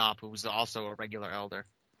Arapanop, who's also a regular elder.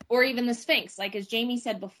 Or even the Sphinx. Like as Jamie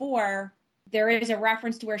said before, there is a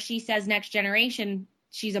reference to where she says next generation,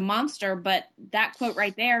 she's a monster, but that quote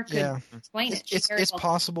right there could explain it. It's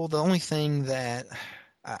possible. The only thing that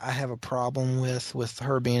I have a problem with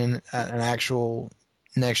her being an actual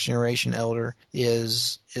next generation elder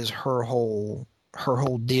is her whole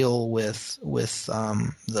deal with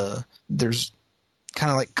there's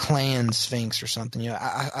kind of like clan Sphinx or something.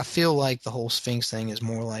 I feel like the whole Sphinx thing is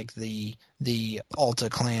more like the Alta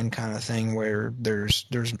clan kind of thing where there's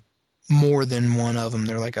more than one of them.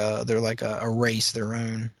 They're like a race, their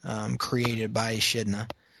own, created by Echidna.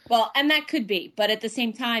 Well, and that could be, but at the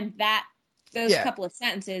same time, those couple of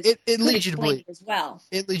sentences it leads you to believe as well.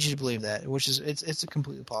 It leads you to believe that, which is it's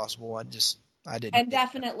completely possible. I didn't. And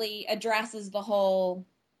definitely addresses the whole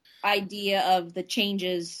idea of the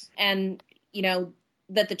changes and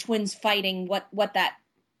that the twins fighting what that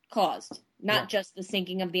caused, not just the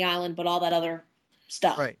sinking of the island, but all that other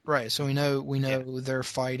stuff. Right. So we know they're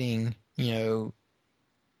fighting.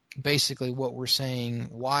 Basically what we're saying,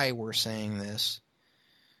 why we're saying this,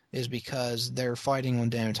 is because they're fighting on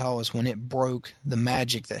Danu Talis when it broke the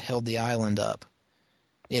magic that held the island up.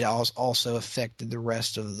 It also affected the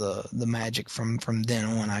rest of the magic from then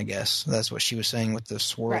on, I guess. That's what she was saying with the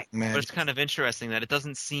swirling magic. But it's kind of interesting that it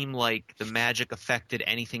doesn't seem like the magic affected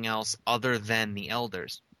anything else other than the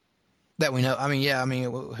elders. That we know.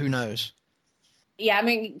 Who knows? Yeah,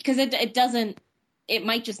 because it doesn't – it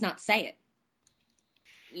might just not say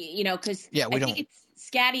it. Because I think it's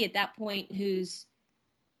Scatty at that point who's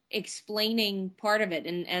explaining part of it,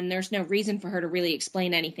 and there's no reason for her to really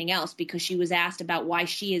explain anything else because she was asked about why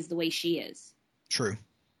she is the way she is. True.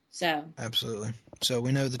 So absolutely. So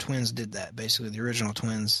we know the twins did that. Basically, the original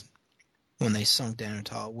twins, when they sunk Danu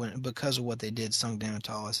Talis, because of what they did, sunk Danu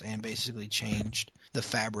Talis and basically changed the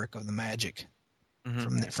fabric of the magic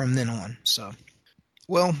from then on. So,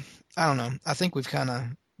 well, I don't know. I think we've kind of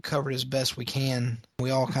covered as best we can. We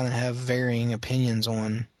all kind of have varying opinions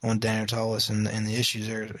on Danu Talis and the issues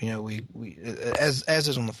there. We as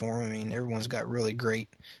is on the forum. I mean, everyone's got really great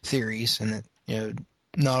theories, and that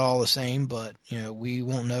not all the same, but we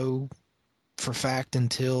won't know for fact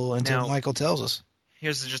until now, Michael tells us.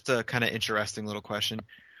 Here's just a kind of interesting little question: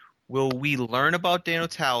 will we learn about Danu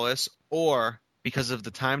Talis, or because of the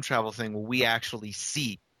time travel thing, will we actually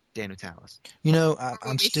see Danu Talis?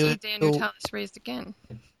 I'm still Danu Talis raised again.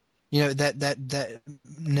 That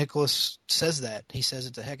Nicholas says that. He says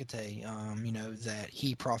it to Hecate, that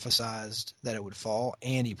he prophesized that it would fall,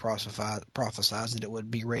 and he prophesied that it would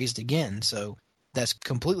be raised again. So that's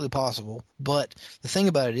completely possible. But the thing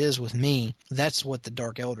about it is, with me, that's what the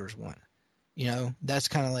Dark Elders want. That's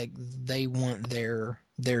kind of like they want their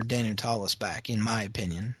Danu Talis back, in my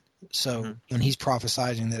opinion. So when he's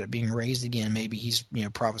prophesying that it being raised again, maybe he's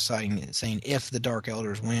prophesying, saying if the Dark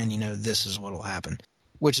Elders win, this is what will happen.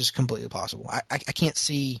 Which is completely possible. I can't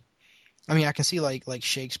see. I mean, I can see like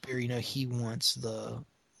Shakespeare. He wants the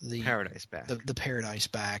paradise back, the paradise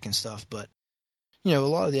back and stuff. But a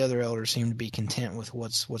lot of the other elders seem to be content with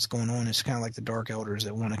what's going on. It's kind of like the Dark Elders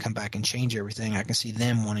that want to come back and change everything. I can see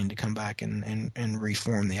them wanting to come back and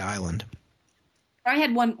reform the island. I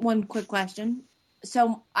had one quick question.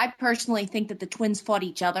 So I personally think that the twins fought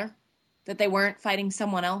each other, that they weren't fighting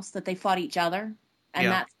someone else, that they fought each other, and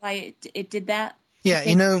that's why it did that. Yeah,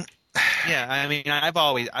 Yeah, I mean, I've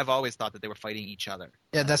always thought that they were fighting each other.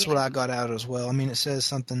 Yeah, that's what I got out as well. I mean, it says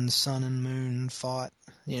something sun and moon fought.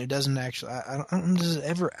 It doesn't actually. I don't. Does it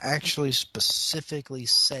ever actually specifically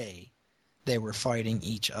say they were fighting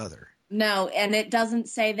each other. No, and it doesn't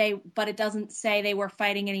say they were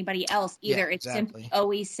fighting anybody else either. Yeah, It simply exactly.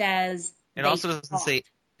 always says It they also doesn't fought. say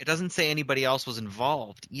it doesn't say anybody else was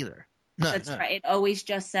involved either. No, That's no. right. It always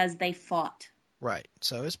just says they fought. Right.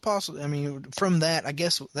 So it's possible. I mean, from that, I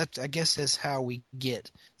guess that's how we get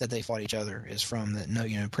that they fought each other is from that. No,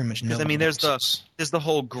 pretty much no. Because I mean, there's the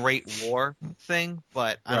whole Great War thing,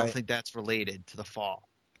 but I don't Right. think that's related to the fall.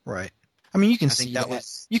 Right. I mean, you can I think see that that.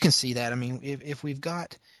 was- You can see that. I mean, if we've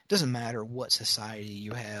got, it doesn't matter what society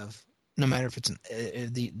you have, no matter if it's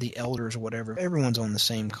the elders or whatever. If everyone's on the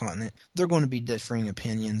same continent, they're going to be differing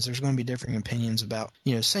opinions. There's going to be differing opinions about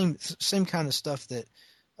same kind of stuff that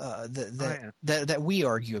that we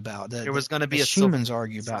argue about. There was going to be that humans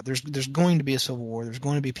argue about. There's going to be a civil war. There's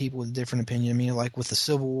going to be people with different opinion. I mean, like with the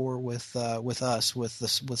Civil War with us with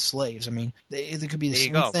slaves. I mean, there could be the There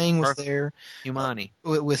you same go. thing with Perfect. Humani.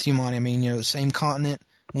 with humanity. I mean, the same continent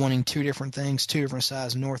wanting two different things, two different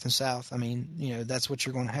sides, north and south. I mean, that's what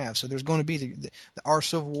you're going to have. So there's going to be our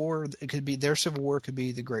Civil War. It could be their Civil War. It could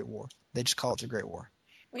be the Great War. They just call it the Great War.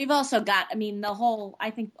 We've also got,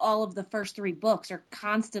 I think all of the first 3 books are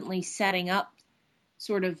constantly setting up,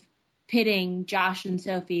 sort of pitting Josh and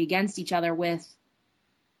Sophie against each other with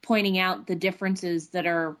pointing out the differences that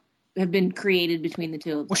have been created between the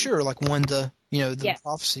two of them. Well, sure, like one to, the Yes.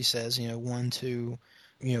 prophecy says, one to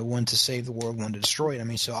save the world, one to destroy it. I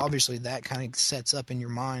mean, so obviously that kind of sets up in your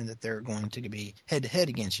mind that they're going to be head to head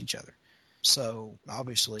against each other. So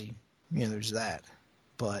obviously, there's that.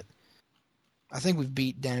 But I think we've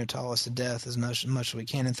beat Danu Talis to death as much as we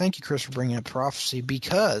can. And thank you, Chris, for bringing up prophecy,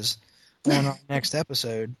 because on our next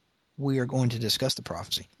episode, we are going to discuss the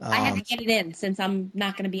prophecy. I had to get it in since I'm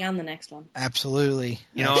not going to be on the next one. Absolutely.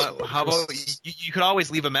 You know what? How about you could always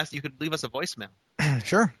leave a message. You could leave us a voicemail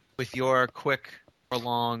Sure. with your quick or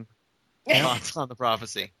long thoughts on the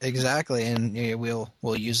prophecy. Exactly, and we'll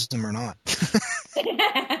use them or not.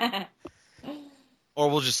 Or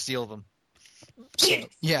we'll just steal them. So,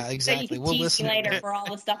 yeah, So exactly. you We'll can tease listen me later for all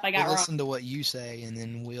the stuff I got We'll wrong. listen to what you say, and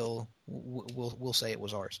then we'll say it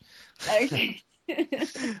was ours. Okay.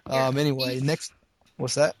 Anyway, next,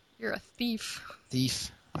 what's that? You're a thief.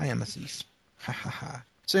 Thief. I am a thief. Ha ha ha.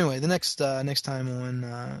 So anyway, the next time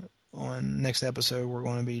on next episode, we're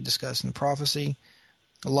going to be discussing prophecy.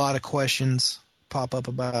 A lot of questions pop up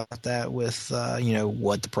about that with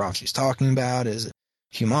what the prophecy is talking about. Is it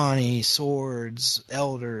humani, swords,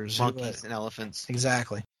 elders, Monkeys and elephants.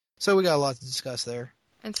 Exactly. So we got a lot to discuss there.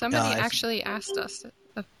 And somebody if- actually asked us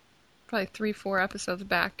probably 3-4 episodes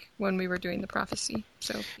back when we were doing the prophecy.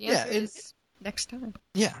 So the answer is next time.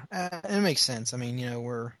 Yeah, it makes sense. I mean,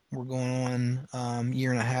 we're going on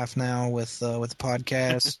year and a half now with the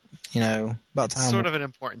podcast. About time. Sort of an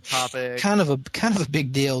important topic. Kind of a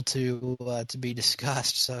big deal to be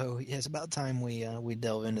discussed. So it's about time we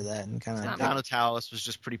delve into that and kind of. Danu Talis was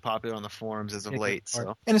just pretty popular on the forums as of late.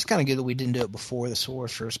 So. And it's kind of good that we didn't do it before the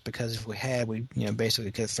sorceress, because if we had, we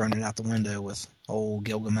basically could have thrown it out the window with old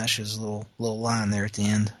Gilgamesh's little line there at the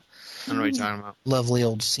end. I don't know what you're talking about. Lovely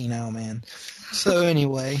old senile man. So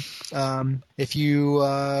anyway, if you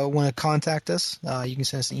want to contact us, you can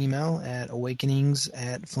send us an email at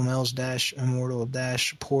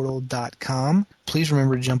awakenings@flamels-immortal-portal.com. Please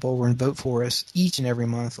remember to jump over and vote for us each and every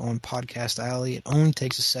month on Podcast Alley. It only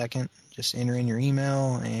takes a second. Just enter in your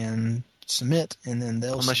email and submit, and then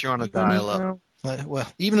they'll... Unless you're on a dial-up. Well,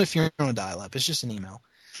 even if you're on a dial-up, it's just an email.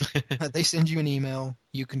 They send you an email,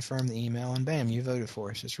 you confirm the email, and bam, you voted for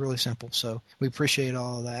us. It's really simple. So we appreciate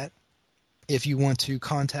all of that. If you want to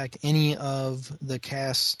contact any of the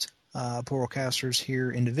Portal casters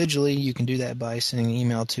here individually, you can do that by sending an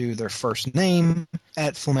email to their first name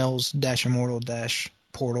at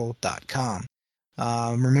flamels-immortal-portal.com.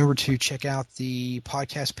 Remember to check out the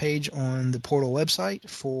podcast page on the Portal website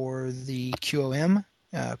for the QOM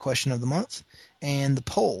question of the month and the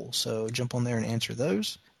poll. So jump on there and answer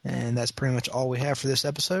those. And that's pretty much all we have for this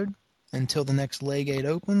episode. Until the next Legate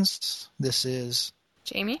opens, this is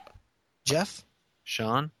Jamie? Jeff,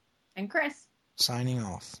 Sean, And Chris. signing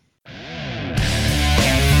off.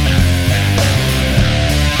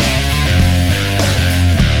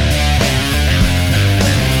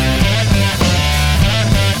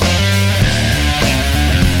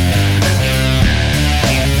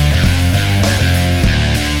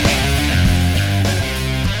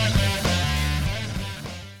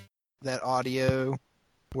 That audio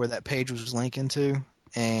where that page was linking to,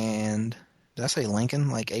 and did I say Lincoln,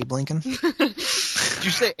 like Abe Lincoln? Did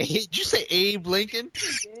you say Abe Lincoln?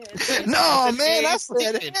 No, man, I Abe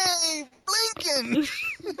said Lincoln. Abe Lincoln.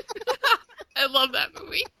 I love that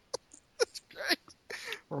movie. Great.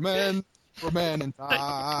 Or man, We're men in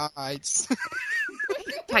tights.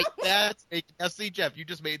 Tight. Now see, Jeff, you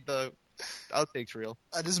just made the outtakes reel.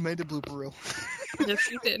 I just made a blooper reel. Yes,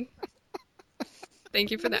 you did.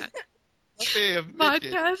 Thank you for that. Podcast.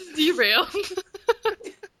 Podcast derailed.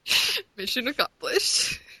 Mission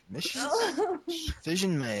accomplished. Mission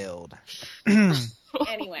vision mailed.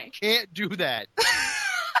 Anyway. Can't do that.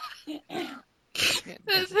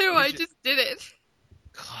 That's who. I just did it.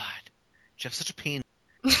 God, Jeff's such a pain.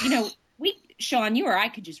 You know, Sean, you or I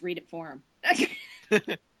could just read it for him. Who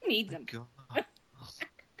needs him? God.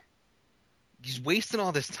 He's wasting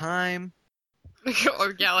all this time.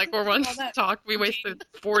 Oh, yeah, like we're once Well, that- talk, we wasted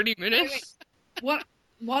 40 minutes.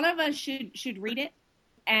 One of us should read it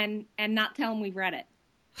and not tell him we've read it.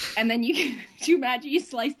 And then you imagine you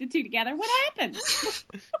slice the two together. What happened?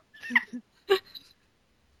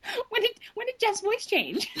 When did Jeff's voice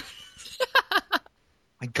change?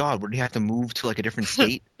 My God, would he have to move to like a different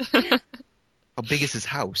state? How big is his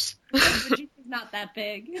house? Virginia's not that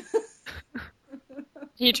big.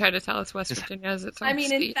 He tried to tell us West Virginia has its own I mean,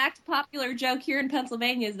 state. in fact, popular joke here in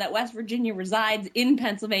Pennsylvania is that West Virginia resides in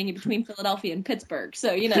Pennsylvania between Philadelphia and Pittsburgh.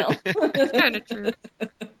 So, you know. It's kind of true.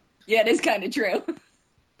 Yeah, it is kind of true.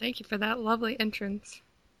 Thank you for that lovely entrance.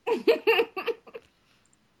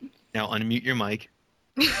 Now unmute your mic.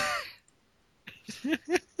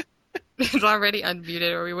 It's already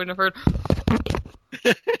unmuted or we wouldn't have heard.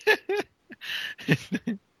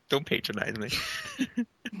 Don't patronize me.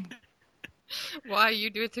 Why you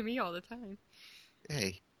do it to me all the time?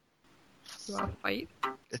 Hey, You want to fight?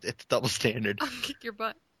 it's double standard. I'll kick your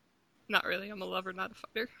butt. Not really. I'm a lover, not a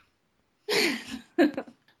fighter.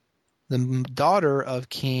 The daughter of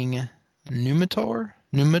King Numitor.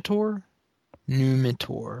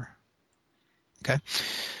 Okay.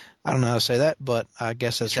 I don't know how to say that, but I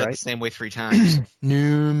guess that's Said right. the same way 3 times.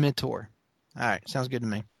 Numitor. All right, sounds good to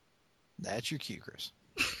me. That's your cue, Chris.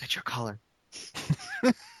 That's your color.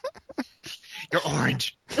 You're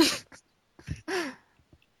orange. Wait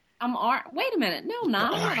a minute. No, I'm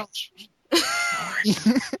not. You're orange.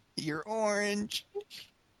 You're orange.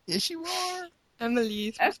 Yes, you are.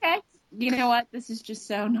 Emily's. Okay. You know what? This is just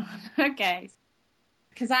so not. Okay.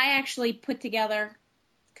 Because I actually put together,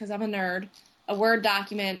 because I'm a nerd, a Word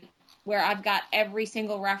document where I've got every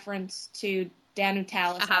single reference to Danu,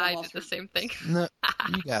 Talis. I did the same thing. No,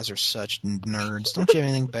 you guys are such nerds. Don't you have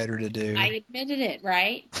anything better to do? I admitted it,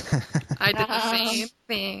 right? I did the same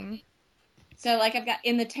thing. So, like, I've got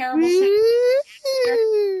in the terrible sentence.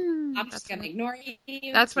 I'm just going to ignore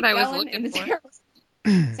you. That's what Keep I was going. looking In the for. terrible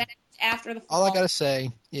sentence after the All I fall, gotta say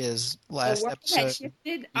is, last the world had episode,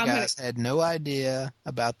 shifted. you I'm gonna guys had no idea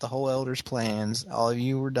about the whole Elder's plans. All of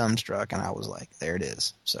you were dumbstruck, and I was like, "There it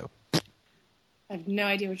is." So I have no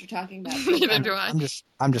idea what you're talking about. Neither do I.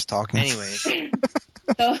 I'm just talking. Anyways,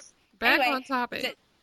 So, Back anyway, on topic.